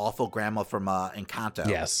like the awful grandma from Encanto.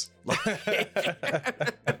 Yes.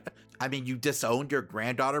 I mean, you disowned your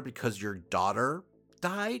granddaughter because your daughter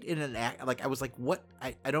died in an act. I was like, what?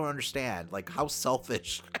 I don't understand. How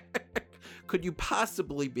selfish could you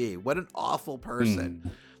possibly be? What an awful person.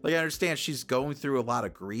 I understand she's going through a lot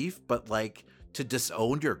of grief, but to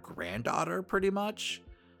disown your granddaughter pretty much?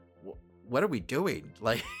 What are we doing?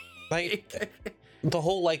 The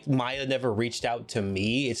whole Maya never reached out to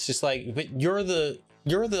me. It's just but you're the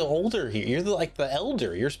older here. You're the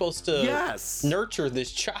elder. You're supposed to nurture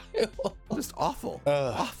this child. Just awful.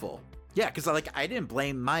 Awful. Yeah, because I didn't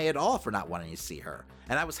blame Maya at all for not wanting to see her.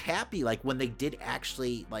 And I was happy when they did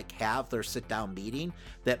actually have their sit down meeting,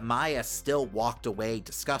 that Maya still walked away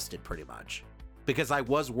disgusted pretty much. Because I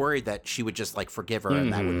was worried that she would just forgive her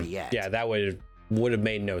and that would be it. Yeah, that would have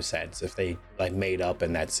made no sense if they made up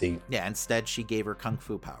in that scene. Yeah, instead she gave her kung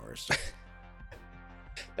fu powers.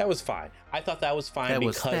 That was fine. I thought that was fine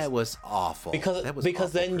that was awful. Because awful,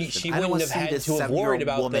 then she wouldn't have had to have worried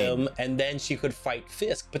about them, and then she could fight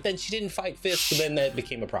Fisk. But then she didn't fight Fisk, so then that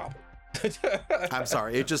became a problem. I'm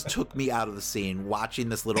sorry, it just took me out of the scene watching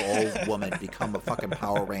this little old woman become a fucking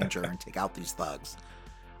Power Ranger and take out these thugs.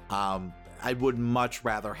 I would much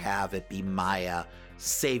rather have it be Maya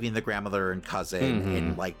saving the grandmother and cousin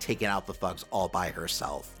and taking out the thugs all by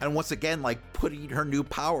herself. And once again, putting her new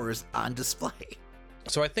powers on display.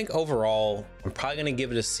 So I think overall, I'm probably going to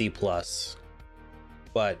give it a C+,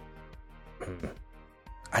 but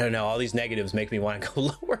I don't know. All these negatives make me want to go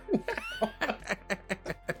lower now.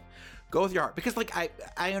 Go with your heart, because like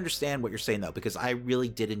I understand what you're saying though, because I really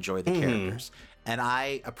did enjoy the characters, and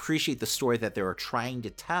I appreciate the story that they were trying to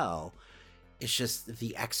tell. It's just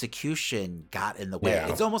the execution got in the way. Yeah.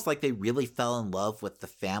 It's almost like they really fell in love with the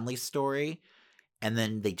family story, and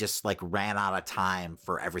then they just like ran out of time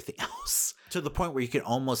for everything else, to the point where you can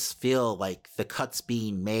almost feel like the cuts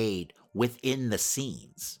being made within the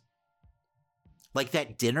scenes. Like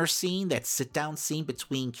that dinner scene, that sit down scene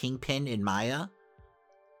between Kingpin and Maya.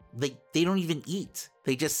 They don't even eat.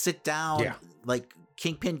 They just sit down. Yeah. Like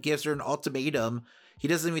Kingpin gives her an ultimatum. He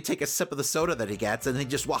doesn't even take a sip of the soda that he gets, and then he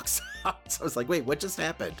just walks out. So I was like, wait, what just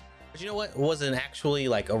happened? But you know what wasn't actually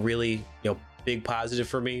like a really, big positive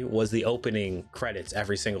for me was the opening credits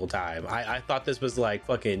every single time. I thought this was like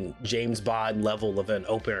fucking James Bond level of an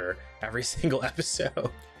opener every single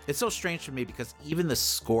episode. It's so strange for me because even the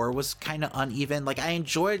score was kind of uneven. Like I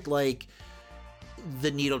enjoyed like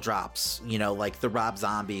the needle drops, like the Rob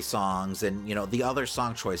Zombie songs and, the other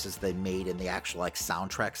song choices they made in the actual like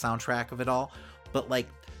soundtrack of it all. But like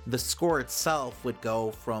the score itself would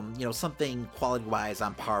go from, something quality wise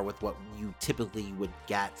on par with what you typically would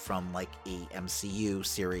get from like a MCU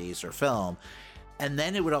series or film. And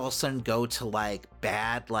then it would all of a sudden go to like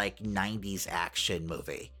bad, like 90s action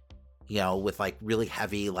movie, with like really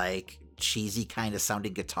heavy, like cheesy kind of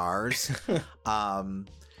sounding guitars.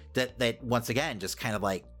 That once again just kind of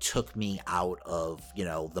like took me out of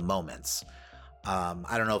the moments.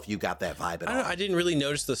 I don't know if you got that vibe at all. I didn't really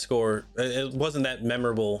notice the score. It wasn't that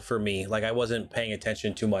memorable for me. Like I wasn't paying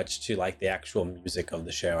attention too much to like the actual music of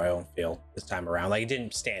the show. I don't feel this time around. Like it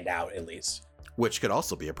didn't stand out at least. Which could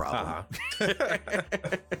also be a problem.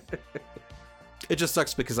 It just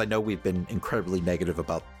sucks because I know we've been incredibly negative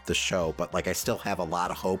about the show, but like I still have a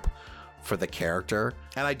lot of hope for the character,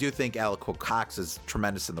 and I do think Aliquot Cox is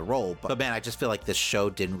tremendous in the role, but man, I just feel like this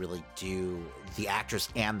show didn't really do the actress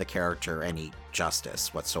and the character any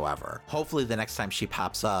justice whatsoever. Hopefully the next time she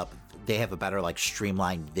pops up, they have a better like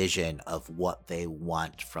streamlined vision of what they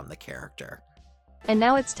want from the character. And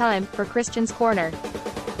now it's time for Christian's Corner.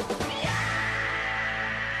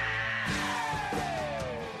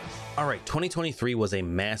 All right, 2023 was a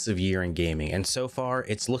massive year in gaming, and so far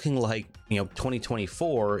it's looking like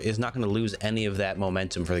 2024 is not going to lose any of that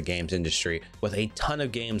momentum for the games industry, with a ton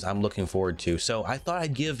of games I'm looking forward to. So I thought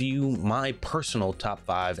I'd give you my personal top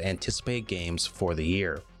 5 anticipated games for the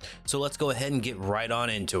year. So let's go ahead and get right on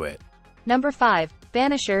into it. Number 5,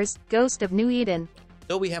 Banishers: Ghost of New Eden.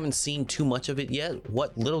 Though we haven't seen too much of it yet,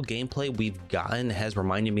 what little gameplay we've gotten has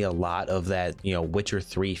reminded me a lot of that, Witcher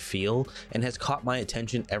 3 feel, and has caught my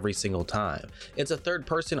attention every single time. It's a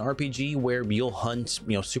third-person RPG where you'll hunt,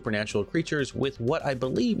 supernatural creatures with what I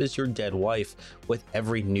believe is your dead wife, with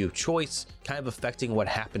every new choice kind of affecting what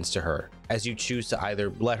happens to her, as you choose to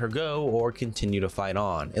either let her go or continue to fight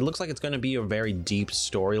on. It looks like it's going to be a very deep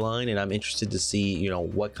storyline, and I'm interested to see,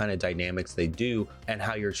 what kind of dynamics they do and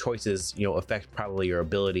how your choices, affect probably your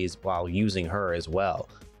abilities while using her as well.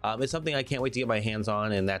 It's something I can't wait to get my hands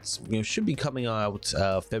on, and that's should be coming out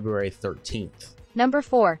February 13th. Number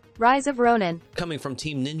 4, Rise of Ronin. Coming from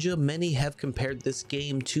Team Ninja, many have compared this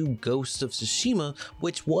game to Ghost of Tsushima,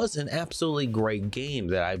 which was an absolutely great game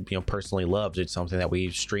that I personally loved. It's something that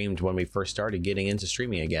we streamed when we first started getting into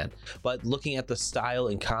streaming again. But looking at the style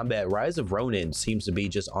and combat, Rise of Ronin seems to be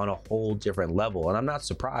just on a whole different level, and I'm not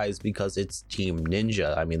surprised because it's Team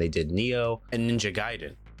Ninja. I mean, they did Nioh and Ninja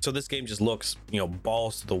Gaiden. So this game just looks,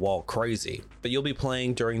 balls to the wall crazy. But you'll be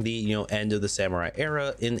playing during the, end of the samurai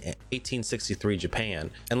era in 1863 Japan.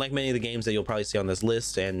 And like many of the games that you'll probably see on this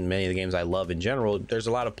list, and many of the games I love in general, there's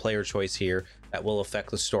a lot of player choice here that will affect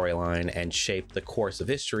the storyline and shape the course of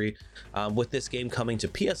history, with this game coming to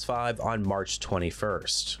PS5 on March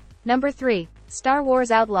 21st. Number 3, Star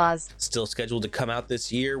Wars Outlaws. Still scheduled to come out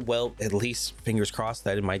this year. Well, at least fingers crossed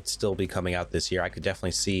that it might still be coming out this year. I could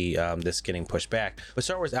definitely see this getting pushed back. But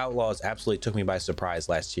Star Wars Outlaws absolutely took me by surprise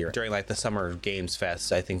last year during like the Summer Games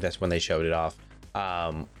Fest. I think that's when they showed it off.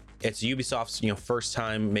 It's Ubisoft's first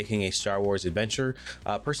time making a Star Wars adventure.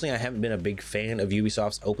 Personally, I haven't been a big fan of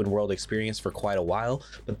Ubisoft's open world experience for quite a while,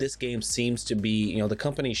 but this game seems to be the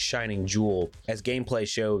company's shining jewel, as gameplay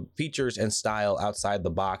showed features and style outside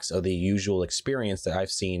the box of the usual experience that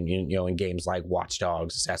I've seen in games like Watch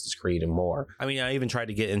Dogs, Assassin's Creed, and more. I mean, I even tried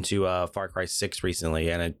to get into Far Cry 6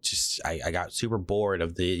 recently, and I got super bored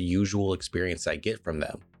of the usual experience I get from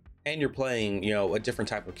them. And you're playing, a different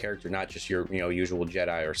type of character, not just your, usual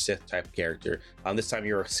Jedi or Sith type of character. This time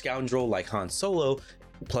you're a scoundrel like Han Solo,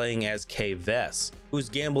 playing as Kay Vess, who's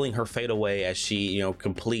gambling her fate away as she,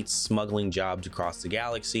 completes smuggling jobs across the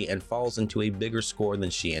galaxy and falls into a bigger score than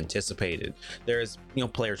she anticipated. There is,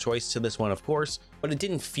 player choice to this one, of course, but it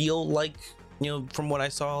didn't feel like, from what I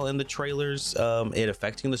saw in the trailers, it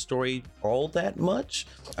affecting the story all that much.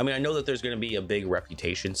 I mean, I know that there's going to be a big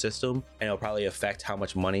reputation system, and it'll probably affect how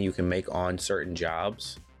much money you can make on certain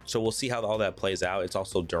jobs. So we'll see how all that plays out. It's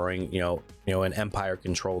also during, an Empire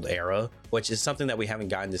controlled era, which is something that we haven't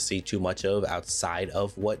gotten to see too much of outside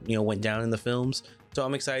of what, went down in the films. So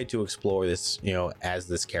I'm excited to explore this, as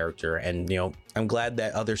this character. And, I'm glad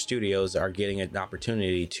that other studios are getting an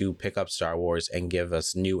opportunity to pick up Star Wars and give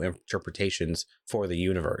us new interpretations for the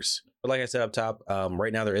universe. But like I said up top,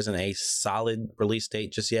 right now there isn't a solid release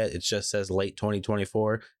date just yet. It just says late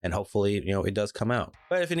 2024, and hopefully, it does come out.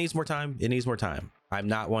 But if it needs more time, it needs more time. I'm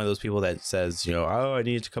not one of those people that says, oh, I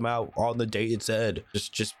need it to come out on the date it said.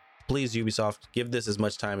 Just please, Ubisoft, give this as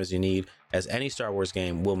much time as you need, as any Star Wars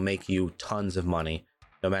game will make you tons of money,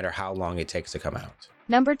 no matter how long it takes to come out.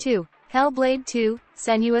 Number 2. Hellblade 2: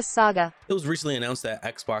 Senua's Saga. It was recently announced that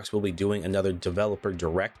Xbox will be doing another developer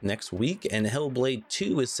direct next week, and Hellblade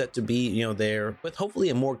 2 is set to be, there with hopefully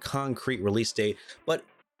a more concrete release date. But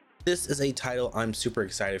this is a title I'm super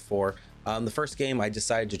excited for. The first game I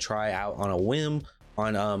decided to try out on a whim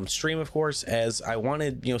on stream, of course, as I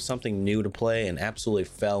wanted, something new to play, and absolutely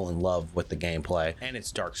fell in love with the gameplay and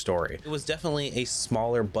its dark story. It was definitely a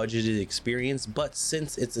smaller budgeted experience, but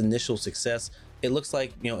since its initial success, it looks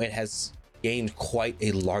like, it has gained quite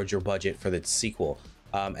a larger budget for its sequel,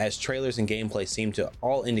 as trailers and gameplay seem to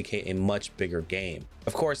all indicate a much bigger game.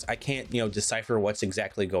 Of course, I can't, decipher what's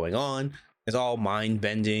exactly going on. It's all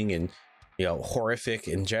mind-bending and, horrific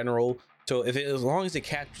in general. So as long as it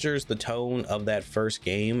captures the tone of that first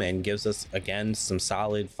game and gives us, again, some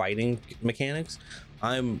solid fighting mechanics,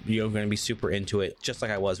 I'm, going to be super into it, just like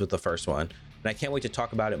I was with the first one. And I can't wait to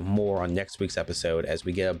talk about it more on next week's episode as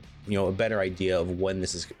we get a better idea of when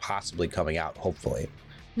this is possibly coming out, hopefully.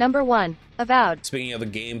 Number 1. Avowed. Speaking of the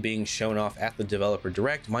game being shown off at the developer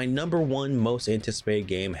direct, my number 1 most anticipated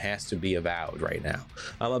game has to be Avowed right now.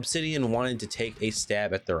 Obsidian wanted to take a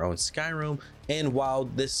stab at their own Skyrim, and while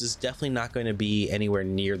this is definitely not going to be anywhere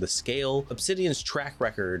near the scale, Obsidian's track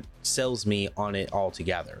record sells me on it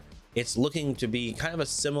altogether. It's looking to be kind of a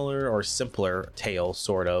similar or simpler tale,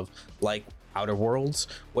 sort of like Outer Worlds,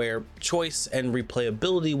 where choice and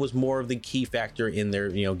replayability was more of the key factor in their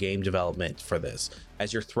game development for this,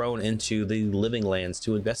 as you're thrown into the living lands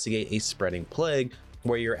to investigate a spreading plague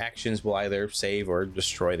where your actions will either save or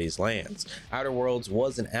destroy these lands. Outer Worlds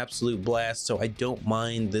was an absolute blast, so I don't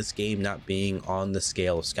mind this game not being on the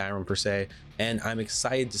scale of Skyrim per se, and I'm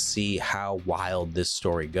excited to see how wild this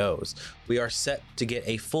story goes. We are set to get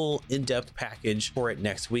a full in-depth package for it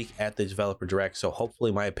next week at the developer direct, so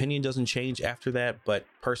hopefully my opinion doesn't change after that, but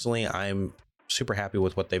personally I'm super happy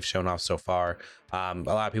with what they've shown off so far. A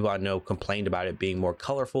lot of people I know complained about it being more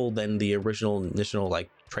colorful than the initial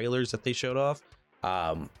trailers that they showed off.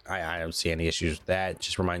 I don't see any issues with that. It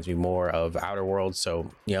just reminds me more of Outer Worlds,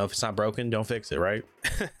 so if it's not broken, don't fix it, right?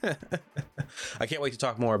 I can't wait to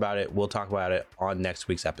talk more about it. We'll talk about it on next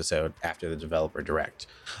week's episode after the developer direct.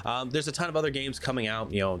 There's a ton of other games coming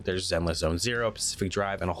out. There's Endless Zone Zero, Pacific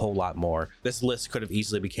Drive, and a whole lot more. This list could have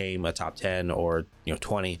easily became a top 10 or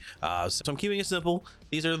 20, so I'm keeping it simple.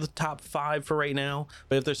 These are the top 5 for right now,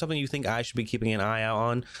 but if there's something you think I should be keeping an eye out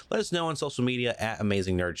on, let us know on social media at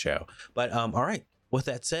Amazing Nerd Show. But all right, with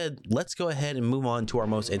that said, let's go ahead and move on to our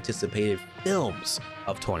most anticipated films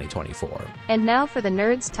of 2024. And now for the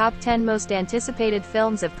Nerds' top 10 most anticipated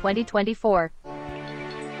films of 2024.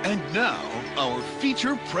 And now, our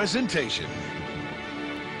feature presentation.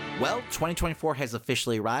 Well, 2024 has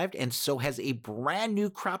officially arrived, and so has a brand new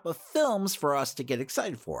crop of films for us to get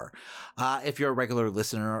excited for. If you're a regular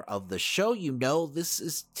listener of the show, you know this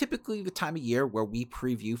is typically the time of year where we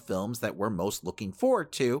preview films that we're most looking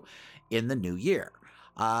forward to in the new year.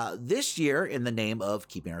 This year, in the name of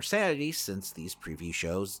keeping our sanity, since these preview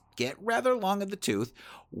shows get rather long in the tooth,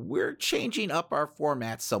 we're changing up our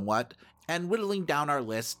format somewhat and whittling down our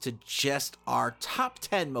list to just our top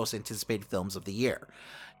 10 most anticipated films of the year.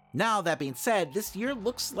 Now, that being said, this year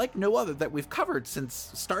looks like no other that we've covered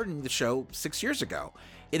since starting the show 6 years ago.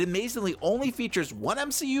 It amazingly only features one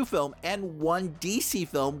MCU film and one DC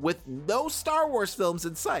film with no Star Wars films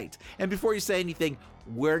in sight. And before you say anything,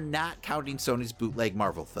 we're not counting Sony's bootleg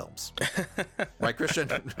Marvel films. Right, Christian?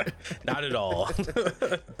 Not at all.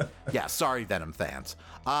 Yeah, sorry, Venom fans.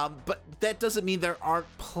 But that doesn't mean there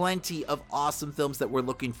aren't plenty of awesome films that we're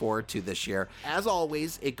looking forward to this year. As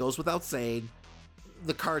always, it goes without saying,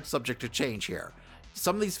 the card's subject to change here.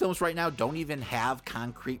 Some of these films right now don't even have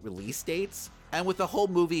concrete release dates. And with the whole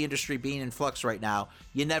movie industry being in flux right now,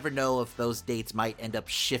 you never know if those dates might end up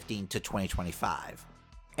shifting to 2025.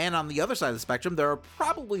 And on the other side of the spectrum, there are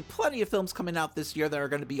probably plenty of films coming out this year that are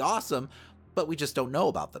going to be awesome, but we just don't know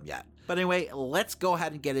about them yet. But anyway, let's go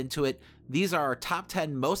ahead and get into it. These are our top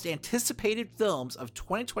 10 most anticipated films of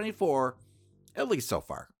 2024, at least so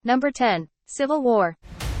far. Number 10, Civil War.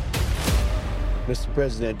 Mr.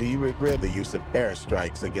 President, do you regret the use of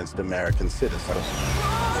airstrikes against American citizens?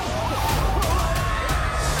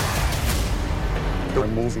 We're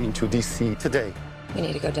moving to D.C. today. We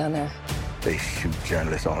need to go down there. They shoot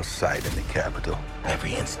journalists on sight in the Capitol.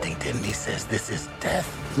 Every instinct in me says this is death.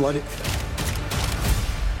 Flooded.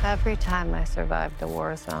 Every time I survived a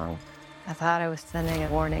war zone, I thought I was sending a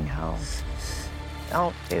warning home.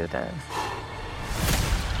 Don't do this.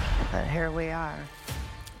 But here we are.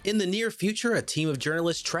 In the near future, a team of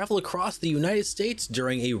journalists travel across the United States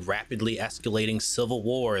during a rapidly escalating civil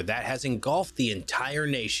war that has engulfed the entire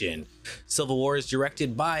nation. Civil War is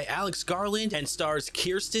directed by Alex Garland and stars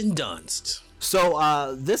Kirsten Dunst.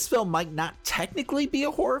 So this film might not technically be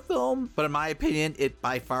a horror film, but in my opinion, it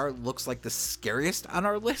by far looks like the scariest on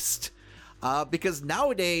our list. Because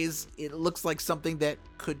nowadays, it looks like something that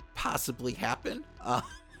could possibly happen.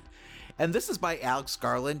 And this is by Alex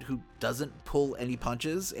Garland, who doesn't pull any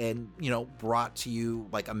punches and, brought to you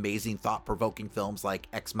like amazing thought-provoking films like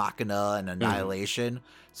Ex Machina and Annihilation.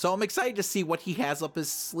 So I'm excited to see what he has up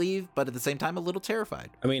his sleeve, but at the same time, a little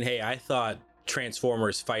terrified. I mean, hey, I thought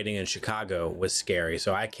Transformers fighting in Chicago was scary,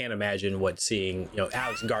 so I can't imagine what seeing,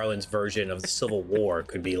 Alex Garland's version of the Civil War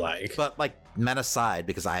could be like. But like, men aside,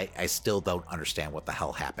 because I still don't understand what the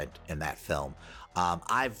hell happened in that film.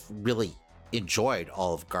 I've really enjoyed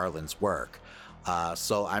all of Garland's work,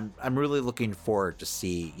 so I'm really looking forward to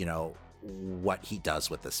see what he does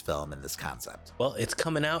with this film and this concept. Well, it's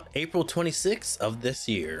coming out April 26th of this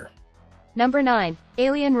year. Number 9,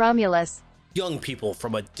 Alien Romulus. Young people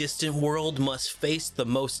from a distant world must face the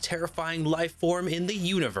most terrifying life form in the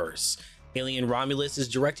universe. Alien Romulus is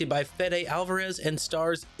directed by Fede Alvarez and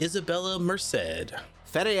stars Isabella Merced.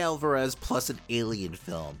 Fede Alvarez plus an alien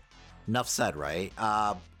film. Enough said, right?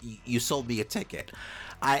 You sold me a ticket.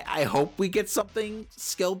 I hope we get something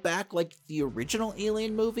scaled back like the original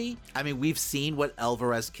Alien movie. I mean, we've seen what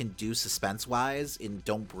Alvarez can do suspense-wise in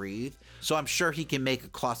Don't Breathe, so I'm sure he can make a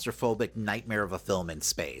claustrophobic nightmare of a film in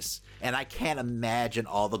space. And I can't imagine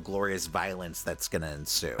all the glorious violence that's going to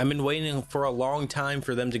ensue. I've been waiting for a long time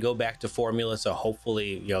for them to go back to formula, so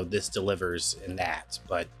hopefully, this delivers in that.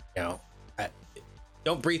 But,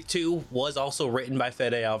 Don't Breathe 2 was also written by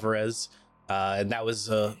Fede Alvarez, and that was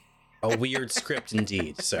a weird script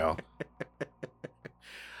indeed, so.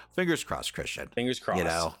 Fingers crossed, Christian. Fingers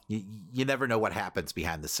crossed. You never know what happens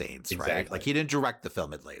behind the scenes, exactly. Right? Like, he didn't direct the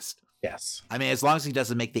film, at least. Yes. I mean, as long as he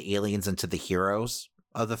doesn't make the aliens into the heroes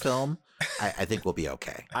of the film, I think we'll be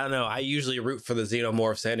okay. I don't know. I usually root for the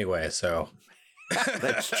xenomorphs anyway, so.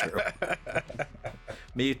 That's true.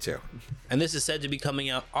 Me too. And this is said to be coming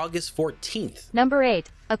out August 14th. Number 8,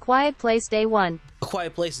 A Quiet Place Day 1. A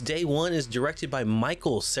Quiet Place Day 1 is directed by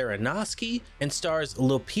Michael Saranoski and stars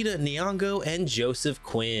Lupita Nyong'o and Joseph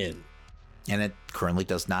Quinn. And it currently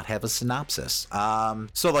does not have a synopsis.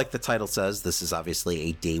 So like the title says, this is obviously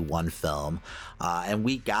a day one film. And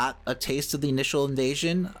we got a taste of the initial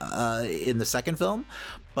invasion in the second film,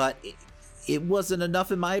 but it wasn't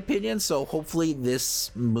enough in my opinion, so hopefully this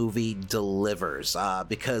movie delivers,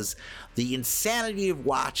 because the insanity of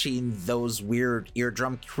watching those weird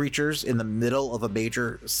eardrum creatures in the middle of a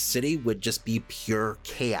major city would just be pure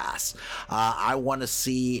chaos. I want to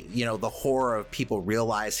see, the horror of people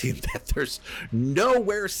realizing that there's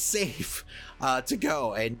nowhere safe to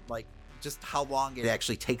go, and like just how long it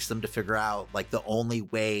actually takes them to figure out like the only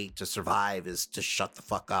way to survive is to shut the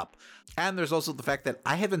fuck up. And there's also the fact that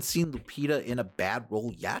I haven't seen Lupita in a bad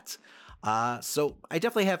role yet. So I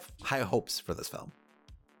definitely have high hopes for this film.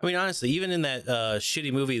 I mean, honestly, even in that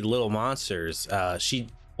shitty movie, Little Monsters, she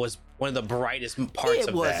was one of the brightest parts of that.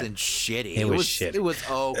 It wasn't shitty. It was shitty. It was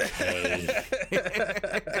okay.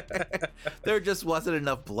 There just wasn't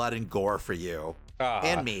enough blood and gore for you.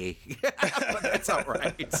 And me. But that's all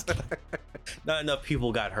right. Not enough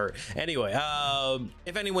people got hurt. Anyway,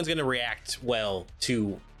 if anyone's going to react well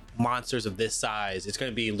to monsters of this size, it's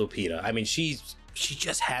going to be Lupita. I mean, she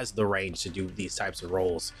just has the range to do these types of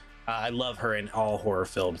roles. I love her in all horror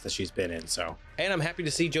films that she's been in. So, and I'm happy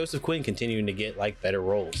to see Joseph Quinn continuing to get like better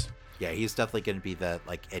roles. Yeah, he's definitely going to be the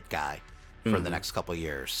like it guy for the next couple of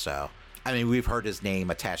years. So, I mean, we've heard his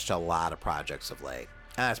name attached to a lot of projects of late,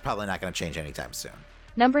 and that's probably not going to change anytime soon.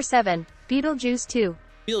 Number 7, Beetlejuice 2.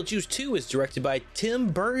 Beetlejuice 2 is directed by Tim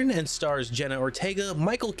Burton and stars Jenna Ortega,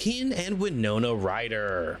 Michael Keaton, and Winona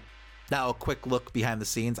Ryder. Now, a quick look behind the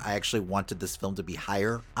scenes. I actually wanted this film to be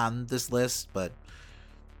higher on this list, but,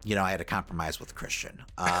 you know, I had to compromise with Christian.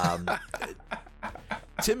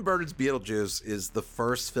 Tim Burton's Beetlejuice is the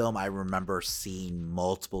first film I remember seeing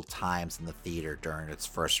multiple times in the theater during its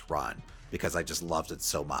first run because I just loved it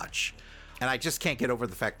so much. And I just can't get over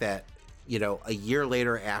the fact that, you know, a year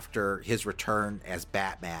later after his return as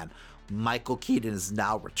Batman, Michael Keaton is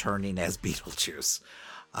now returning as Beetlejuice.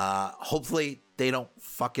 Hopefully they don't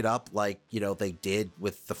fuck it up like, you know, they did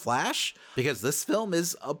with The Flash, because this film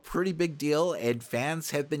is a pretty big deal and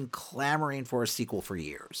fans have been clamoring for a sequel for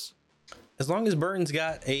years. As long as Burton's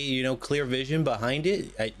got a, you know, clear vision behind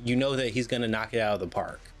it, you know that he's going to knock it out of the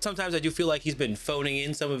park. Sometimes I do feel like he's been phoning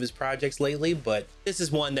in some of his projects lately, but this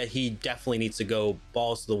is one that he definitely needs to go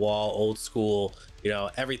balls to the wall, old school, you know,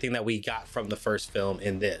 everything that we got from the first film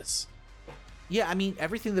in this. Yeah, I mean,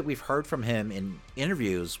 everything that we've heard from him in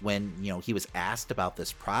interviews when, you know, he was asked about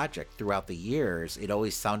this project throughout the years, it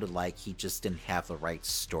always sounded like he just didn't have the right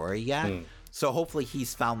story yet. So hopefully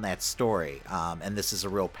he's found that story, and this is a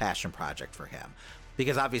real passion project for him.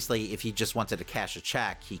 Because obviously, if he just wanted to cash a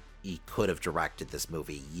check, he could have directed this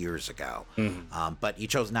movie years ago. But he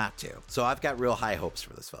chose not to. So I've got real high hopes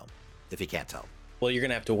for this film, if you can't tell. Well, you're going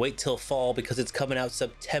to have to wait till fall because it's coming out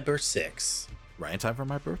September 6th. Right in time for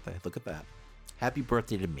my birthday. Look at that. Happy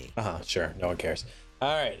birthday to me. Sure. No one cares.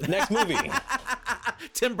 All right. Next movie.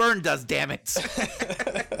 Tim Burton does, damn it.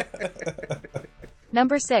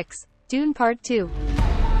 Number 6. Dune Part 2.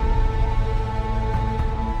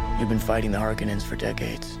 You've been fighting the Harkonnens for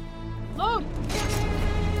decades. Look!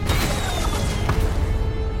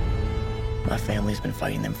 My family's been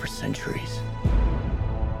fighting them for centuries.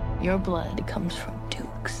 Your blood comes from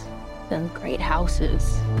dukes and great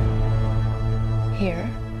houses. Here,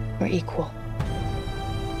 we're equal.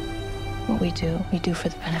 What we do for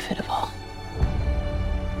the benefit of all.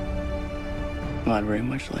 Well, I'd very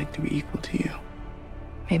much like to be equal to you.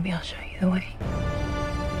 Maybe I'll show you the way.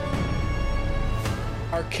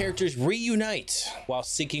 Our characters reunite while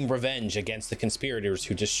seeking revenge against the conspirators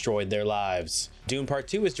who destroyed their lives. Dune Part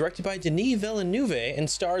 2 is directed by Denis Villeneuve and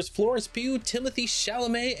stars Florence Pugh, Timothée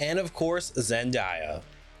Chalamet, and of course, Zendaya.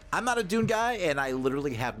 I'm not a Dune guy, and I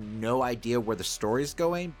literally have no idea where the story's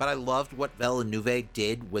going, but I loved what Villeneuve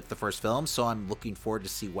did with the first film, so I'm looking forward to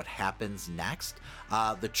see what happens next.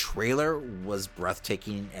 The trailer was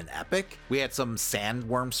breathtaking and epic. We had some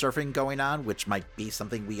sandworm surfing going on, which might be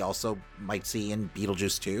something we also might see in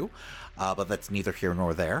Beetlejuice 2, but that's neither here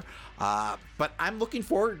nor there. But I'm looking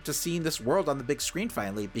forward to seeing this world on the big screen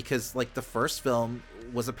finally, because like the first film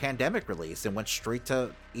was a pandemic release and went straight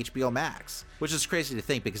to HBO Max, which is crazy to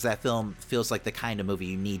think because that film feels like the kind of movie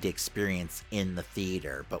you need to experience in the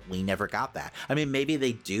theater, but we never got that. I mean, maybe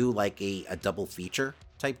they do like a double feature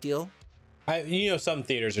type deal. You know, some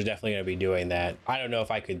theaters are definitely going to be doing that. I don't know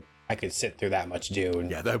if I could sit through that much Dune.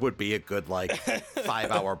 Yeah, that would be a good like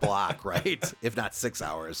 5-hour block, right? If not 6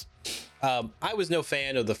 hours. I was no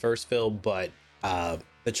fan of the first film, but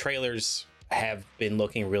the trailers have been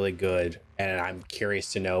looking really good, and I'm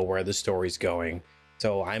curious to know where the story's going.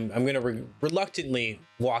 So I'm going to reluctantly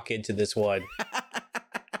walk into this one.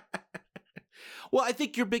 Well, I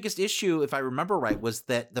think your biggest issue, if I remember right, was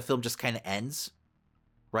that the film just kind of ends,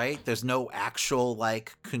 right? There's no actual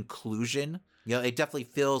like conclusion. You know, it definitely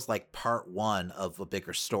feels like part one of a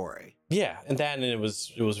bigger story. Yeah, and it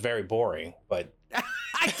was very boring, but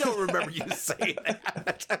I don't remember you saying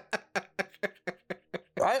that.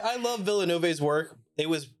 I love Villeneuve's work. It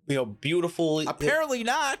was, you know, beautiful. Apparently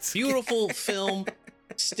not. Beautiful film.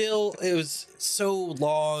 Still, it was so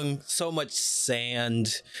long, so much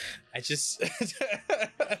sand. I just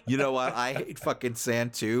You know what? I hate fucking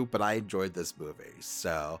sand too, but I enjoyed this movie.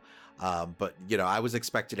 So but you know, I was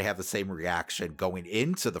expected to have the same reaction going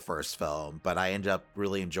into the first film, but I ended up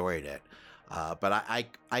really enjoying it. But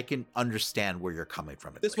I can understand where you're coming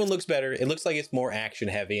from. This one looks better. It looks like it's more action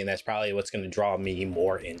heavy, and that's probably what's going to draw me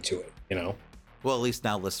more into it, you know? Well, at least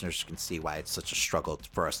now listeners can see why it's such a struggle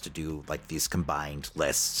for us to do like these combined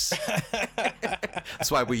lists. That's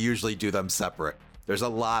why we usually do them separate. There's a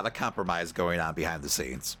lot of compromise going on behind the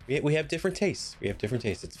scenes. We have different tastes.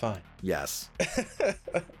 It's fine. Yes.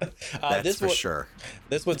 That's for sure.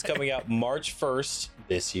 This one's coming out March 1st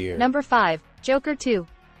this year. Number 5. Joker 2.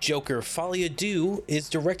 Joker Folie à Deux is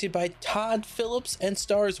directed by Todd Phillips and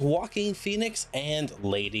stars Joaquin Phoenix and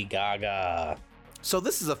Lady Gaga. So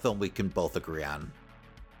this is a film we can both agree on,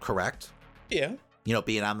 correct? Yeah.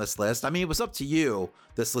 being on this list. I mean, it was up to you.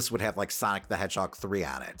 This list would have like Sonic the Hedgehog 3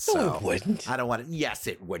 on it. So no, it wouldn't. I don't want it. Yes,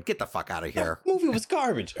 it would. Get the fuck out of here. The movie was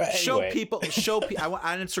garbage. Anyway. Show people.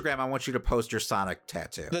 On Instagram, I want you to post your Sonic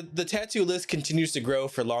tattoo. The tattoo list continues to grow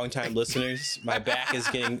for longtime listeners. My back is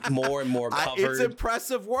getting more and more covered. It's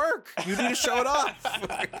impressive work. You need to show it off.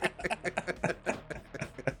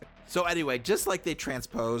 So anyway, just like they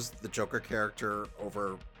transposed the Joker character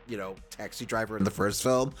over, Taxi Driver in the first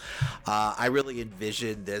film, I really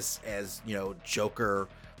envision this as, Joker,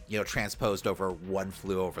 transposed over One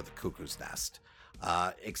Flew Over the Cuckoo's Nest.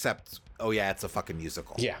 Except, it's a fucking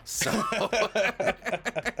musical. Yeah. So,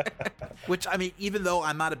 which, I mean, even though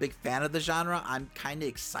I'm not a big fan of the genre, I'm kind of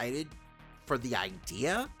excited for the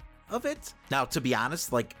idea of it. Now, to be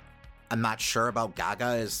honest, like, I'm not sure about Gaga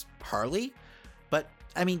as Harley, but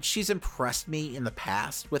I mean, she's impressed me in the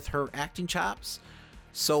past with her acting chops.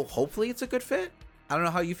 So hopefully it's a good fit. I don't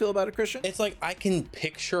know how you feel about it, Christian. It's like I can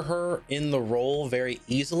picture her in the role very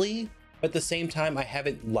easily, but at the same time, I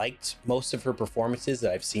haven't liked most of her performances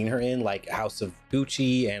that I've seen her in, like House of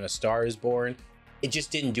Gucci and A Star Is Born. It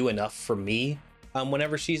just didn't do enough for me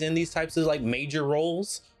whenever she's in these types of like major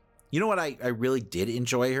roles. You know what I really did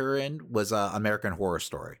enjoy her in was American Horror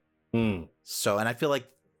Story. So, and I feel like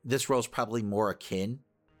this role's probably more akin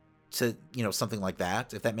to, something like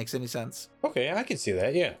that, if that makes any sense. Okay, I can see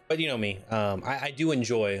that, yeah. But you know me, I do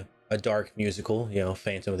enjoy a dark musical,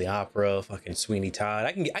 Phantom of the Opera, fucking Sweeney Todd.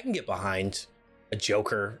 I can get behind a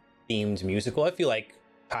Joker themed musical. I feel like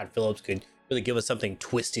Todd Phillips could really give us something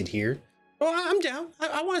twisted here. Well, I'm down.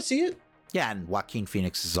 I want to see it. Yeah, and Joaquin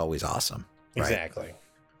Phoenix is always awesome. Right? Exactly.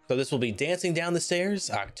 So this will be Dancing Down the Stairs,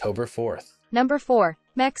 October 4th. Number 4,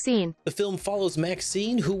 Maxine. The film follows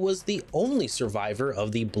Maxine, who was the only survivor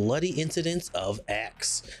of the bloody incidents of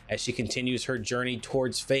X, as she continues her journey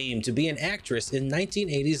towards fame to be an actress in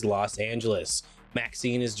 1980s Los Angeles.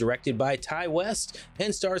 Maxine is directed by Ty West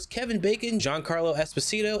and stars Kevin Bacon, Giancarlo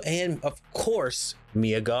Esposito, and of course,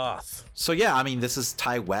 Mia Goth. So yeah, I mean, this is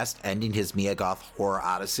Ty West ending his Mia Goth horror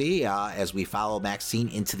odyssey as we follow Maxine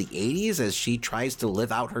into the 80s as she tries to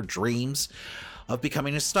live out her dreams of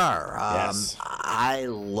becoming a star. Yes. I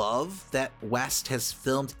love that West has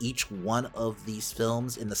filmed each one of these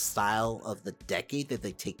films in the style of the decade that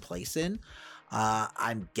they take place in.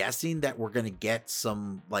 I'm guessing that we're going to get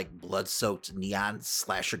some like blood-soaked neon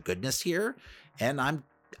slasher goodness here, and I'm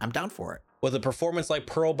down for it. With a performance like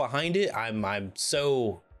Pearl behind it, I'm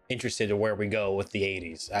so interested in where we go with the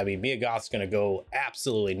 80s. I mean, Mia Goth's going to go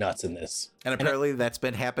absolutely nuts in this. And apparently that's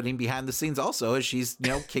been happening behind the scenes also as she's,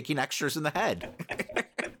 kicking extras in the head.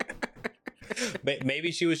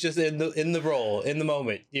 Maybe she was just in the role, in the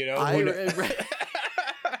moment,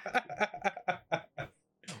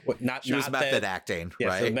 She was method acting, yes,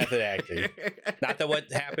 right? Method acting. Not that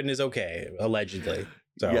what happened is okay, allegedly.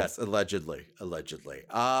 So. Yes, allegedly.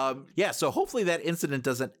 So hopefully that incident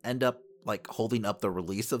doesn't end up like holding up the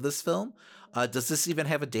release of this film. Does this even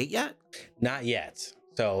have a date yet? Not yet.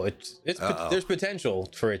 So there's potential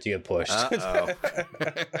for it to get pushed.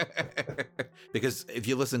 Because if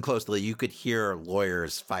you listen closely, you could hear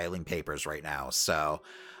lawyers filing papers right now. So,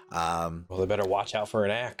 well, they better watch out for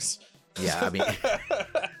an axe. Yeah, I mean,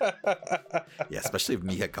 yeah, especially if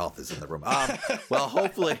Mia Goth is in the room. Well,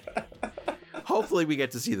 hopefully we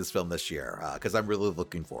get to see this film this year because I'm really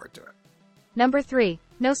looking forward to it. Number 3,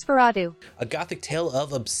 Nosferatu. A gothic tale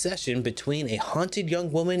of obsession between a haunted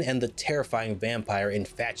young woman and the terrifying vampire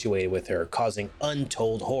infatuated with her, causing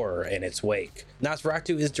untold horror in its wake.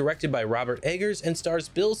 Nosferatu is directed by Robert Eggers and stars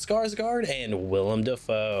Bill Skarsgård and Willem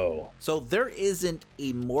Dafoe. So there isn't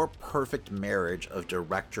a more perfect marriage of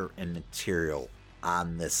director and material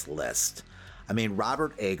on this list. I mean,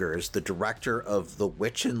 Robert Eggers, the director of The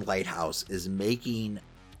Witch and Lighthouse, is making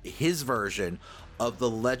his version of the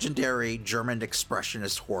legendary German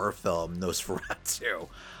expressionist horror film Nosferatu.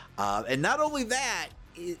 And not only that,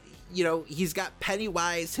 he's got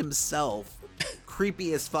Pennywise himself,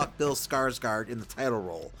 creepy as fuck Bill Skarsgård in the title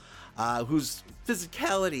role, whose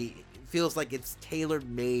physicality feels like it's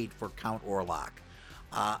tailor-made for Count Orlok.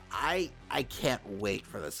 I can't wait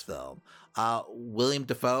for this film. William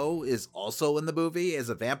Dafoe is also in the movie as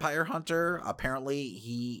a vampire hunter. Apparently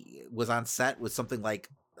he was on set with something like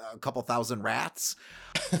a couple thousand rats.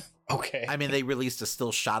 Okay. I mean, they released a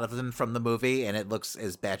still shot of them from the movie, and it looks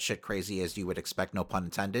as batshit crazy as you would expect, no pun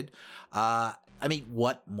intended. I mean,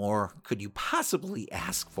 what more could you possibly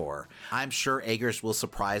ask for? I'm sure Eggers will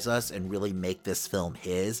surprise us and really make this film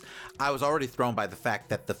his. I was already thrown by the fact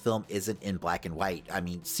that the film isn't in black and white. I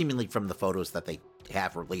mean, seemingly from the photos that they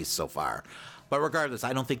have released so far. But regardless,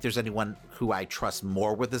 I don't think there's anyone who I trust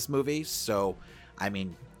more with this movie, so I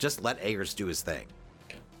mean, just let Eggers do his thing.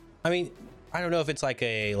 I mean, I don't know if it's like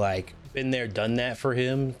a been there, done that for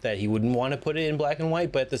him, that he wouldn't want to put it in black and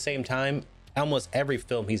white, but at the same time, almost every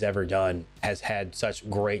film he's ever done has had such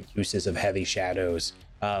great uses of heavy shadows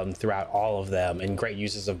throughout all of them, and great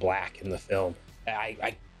uses of black in the film.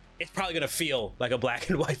 It's probably gonna feel like a black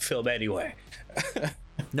and white film anyway.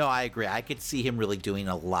 No, I agree. I could see him really doing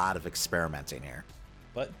a lot of experimenting here.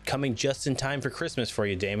 But coming just in time for Christmas for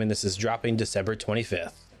you, Damon, this is dropping December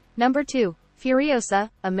 25th. Number 2, Furiosa,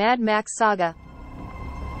 a Mad Max saga.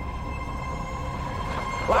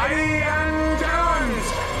 Ladies and gentlemen,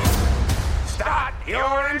 start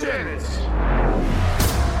your engines.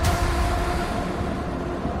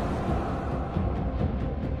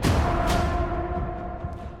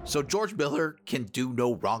 So George Miller can do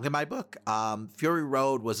no wrong in my book. Fury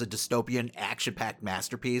Road was a dystopian, action-packed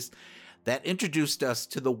masterpiece that introduced us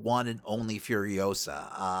to the one and only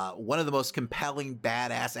Furiosa, one of the most compelling,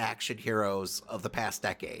 badass action heroes of the past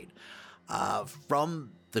decade.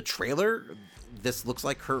 From the trailer, this looks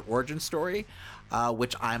like her origin story,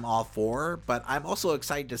 which I'm all for, but I'm also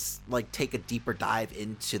excited to take a deeper dive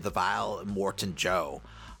into the Vile Morton Joe.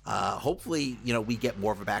 Hopefully, we get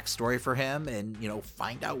more of a backstory for him and,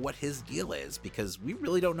 find out what his deal is, because we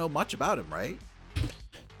really don't know much about him, right?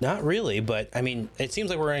 Not really, but I mean, it seems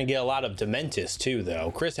like we're going to get a lot of Dementis too, though.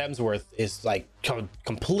 Chris Hemsworth is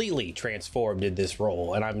completely transformed in this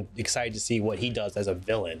role, and I'm excited to see what he does as a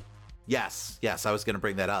villain. Yes, I was going to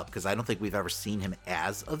bring that up because I don't think we've ever seen him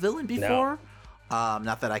as a villain before. No.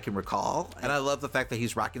 Not that I can recall. And I love the fact that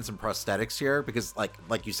he's rocking some prosthetics here because,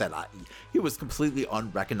 like you said, he was completely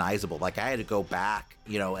unrecognizable. I had to go back,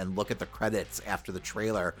 and look at the credits after the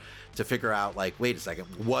trailer to figure out, wait a second,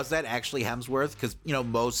 was that actually Hemsworth? Because,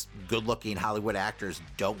 most good-looking Hollywood actors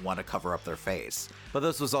don't want to cover up their face. But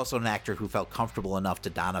this was also an actor who felt comfortable enough to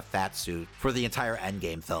don a fat suit for the entire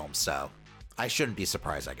Endgame film, so I shouldn't be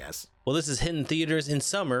surprised, I guess. Well, this is hitting theaters in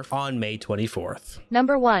summer on May 24th.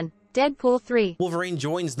 Number 1, Deadpool 3. Wolverine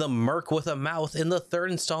joins the Merc with a Mouth in the third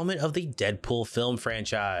installment of the Deadpool film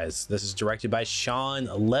franchise. This is directed by Sean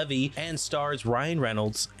Levy and stars Ryan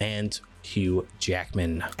Reynolds and Hugh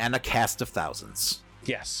Jackman. And a cast of thousands.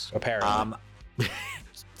 Yes, apparently.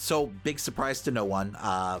 So, big surprise to no one.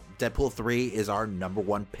 Deadpool 3 is our number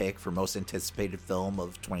 1 pick for most anticipated film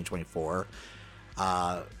of 2024.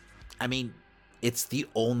 I mean, it's the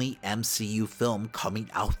only MCU film coming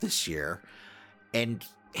out this year. And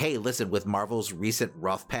hey, listen, with Marvel's recent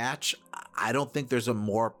rough patch, I don't think there's a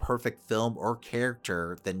more perfect film or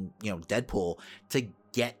character than, Deadpool to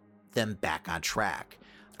get them back on track.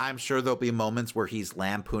 I'm sure there'll be moments where he's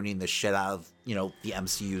lampooning the shit out of, the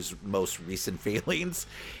MCU's most recent failings.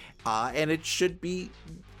 And it should be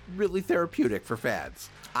really therapeutic for fans.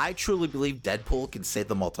 I truly believe Deadpool can save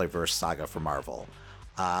the multiverse saga for Marvel.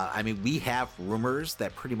 We have rumors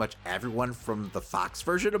that pretty much everyone from the Fox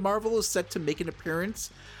version of Marvel is set to make an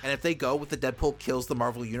appearance. And if they go with the Deadpool kills the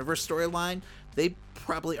Marvel Universe storyline, they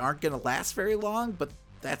probably aren't going to last very long, but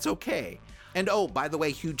that's okay. And oh, by the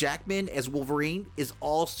way, Hugh Jackman as Wolverine is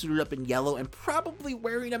all suited up in yellow and probably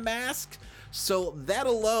wearing a mask. So that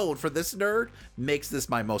alone, for this nerd, makes this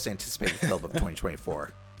my most anticipated film of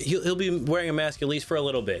 2024. He'll be wearing a mask at least for a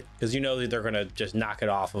little bit, because that they're going to just knock it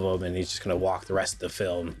off of him and he's just going to walk the rest of the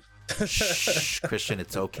film. Shh, Christian,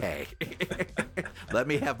 it's okay. Let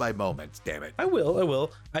me have my moments, damn it. I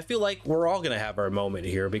will. I feel like we're all going to have our moment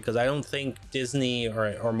here, because I don't think Disney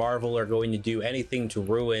or Marvel are going to do anything to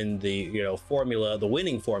ruin the, formula, the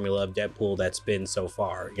winning formula of Deadpool that's been so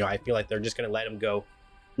far. I feel like they're just going to let him go.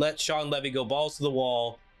 Let Sean Levy go balls to the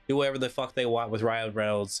wall, do whatever the fuck they want with Ryan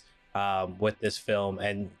Reynolds with this film,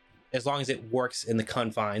 and as long as it works in the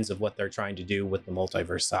confines of what they're trying to do with the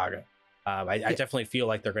multiverse saga. I definitely feel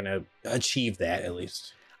like they're going to achieve that, at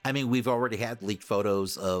least. We've already had leaked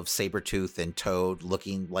photos of Sabretooth and Toad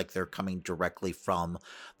looking like they're coming directly from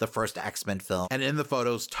the first X-Men film. And in the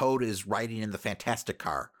photos, Toad is riding in the Fantastic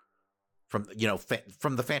car from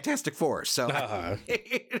the Fantastic Four. So,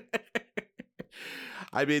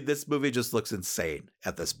 this movie just looks insane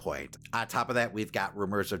at this point. On top of that, we've got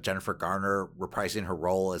rumors of Jennifer Garner reprising her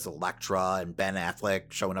role as Elektra and Ben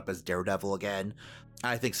Affleck showing up as Daredevil again.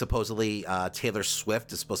 I think supposedly Taylor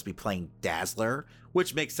Swift is supposed to be playing Dazzler,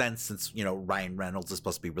 which makes sense since, Ryan Reynolds is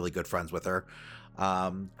supposed to be really good friends with her.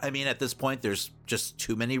 At this point, there's just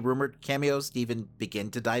too many rumored cameos to even begin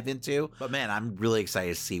to dive into. But man, I'm really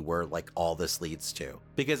excited to see where all this leads to.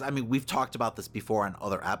 Because, we've talked about this before on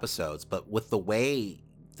other episodes, but with the way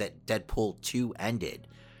that Deadpool 2 ended,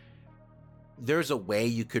 there's a way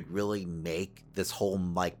you could really make this whole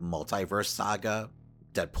multiverse saga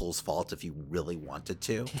Deadpool's fault if you really wanted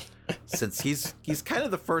to, since he's kind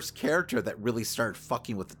of the first character that really started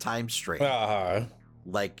fucking with the time stream,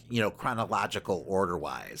 like, you know, chronological order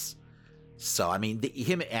wise. So I mean,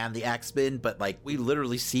 him and the X-Men, but like we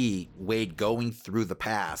literally see Wade going through the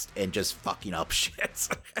past and just fucking up shit,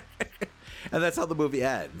 and that's how the movie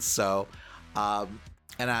ends. So,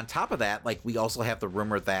 and on top of that, like we also have the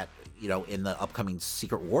rumor that, you know, in the upcoming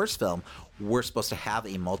Secret Wars film, we're supposed to have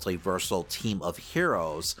a multiversal team of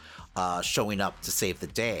heroes showing up to save the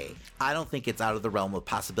day. I don't think it's out of the realm of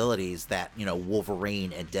possibilities that, you know,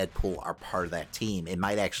 Wolverine and Deadpool are part of that team. It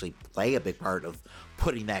might actually play a big part of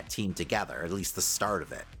putting that team together, at least the start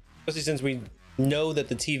of it. Especially since we know that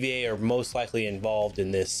the TVA are most likely involved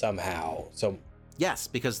in this somehow. So yes,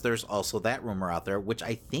 because there's also that rumor out there, which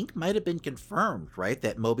I think might have been confirmed, right?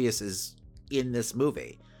 That Mobius is in this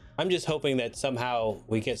movie. I'm just hoping that somehow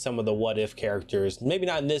we get some of the what if characters, maybe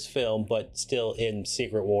not in this film, but still in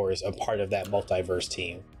Secret Wars, a part of that multiverse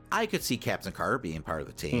team. I could see Captain Carter being part of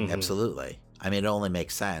the team. Absolutely. I mean, it only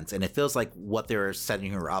makes sense. And it feels like what they're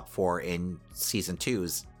setting her up for in season 2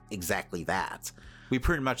 is exactly that. We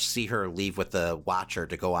pretty much see her leave with the Watcher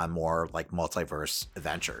to go on more like multiverse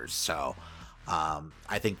adventures. So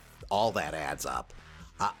I think all that adds up.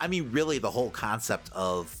 I mean, really, the whole concept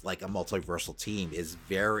of like a multiversal team is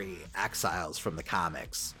very Exiles from the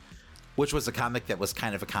comics, which was a comic that was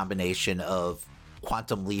kind of a combination of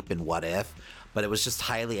Quantum Leap and What If, but it was just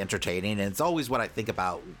highly entertaining. And it's always what I think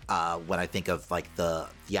about when I think of like the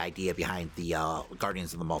idea behind the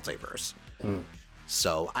Guardians of the Multiverse.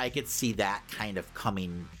 So I could see that kind of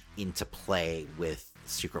coming into play with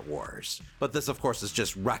Secret Wars. But this, of course, is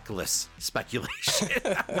just reckless speculation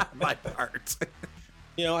on my part.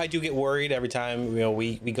 You know, I do get worried every time, you know,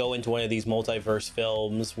 we go into one of these multiverse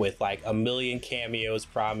films with like a million cameos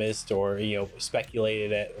promised or, you know,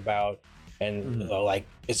 speculated about. And like,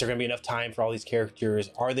 is there going to be enough time for all these characters?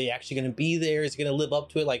 Are they actually going to be there? Is it going to live up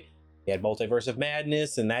to it? Like, you had Multiverse of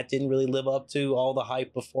Madness, and that didn't really live up to all the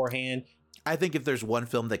hype beforehand. I think if there's one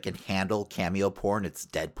film that can handle cameo porn, it's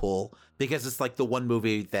Deadpool, because it's like the one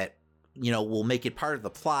movie that, you know, will make it part of the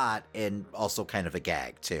plot and also kind of a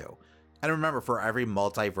gag too. And remember, for every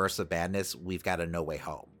Multiverse of Madness, we've got a No Way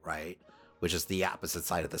Home, right? Which is the opposite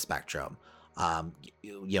side of the spectrum.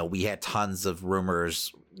 You know, we had tons of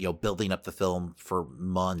rumors, you know, building up the film for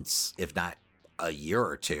months, if not a year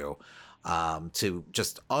or two, to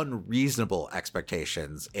just unreasonable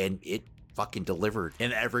expectations. And it fucking delivered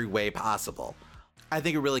in every way possible. I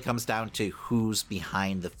think it really comes down to who's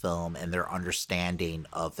behind the film and their understanding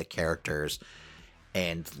of the characters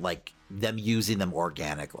and like them using them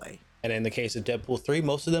organically. And in the case of Deadpool 3,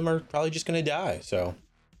 most of them are probably just going to die. So,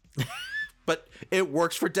 but it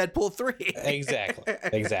works for Deadpool 3.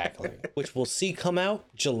 Exactly. Which we'll see come out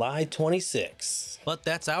July 26th. But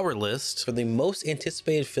that's our list for the most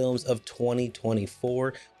anticipated films of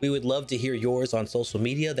 2024. We would love to hear yours on social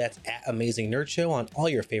media. That's at Amazing Nerd Show on all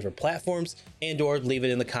your favorite platforms, and or leave it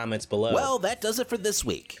in the comments below. Well, that does it for this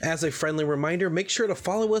week. As a friendly reminder, make sure to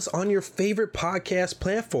follow us on your favorite podcast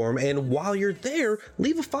platform, and while you're there,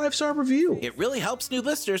 leave a 5-star review. It really helps new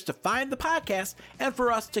listeners to find the podcast and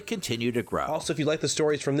for us to continue to grow. Also, if you like the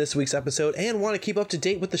stories from this week's episode and want to keep up to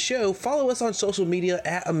date with the show, follow us on social media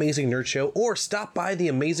at Amazing Nerd Show or stop by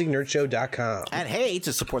theamazingnerdshow.com. And hey,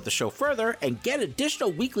 to support the show further and get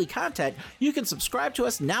additional weekly content, you can subscribe to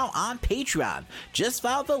us now on Patreon. Just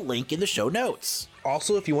follow the link in the show notes.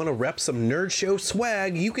 Also, if you want to rep some Nerd Show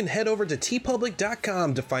swag, you can head over to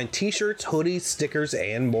tpublic.com to find t-shirts, hoodies, stickers,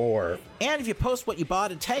 and more. And if you post what you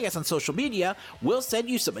bought and tag us on social media, we'll send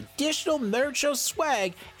you some additional Nerd Show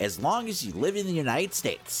swag as long as you live in the United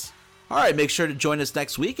States. All right, make sure to join us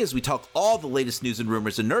next week as we talk all the latest news and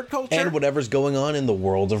rumors in nerd culture. And whatever's going on in the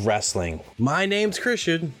world of wrestling. My name's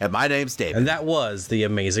Christian. And my name's David. And that was The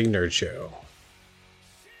Amazing Nerd Show.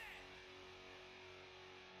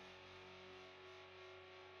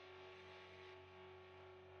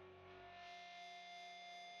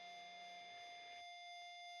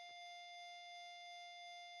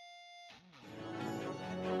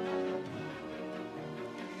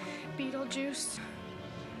 Beetlejuice.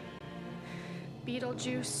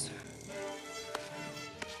 Beetlejuice.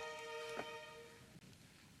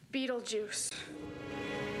 Beetlejuice.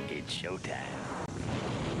 It's showtime.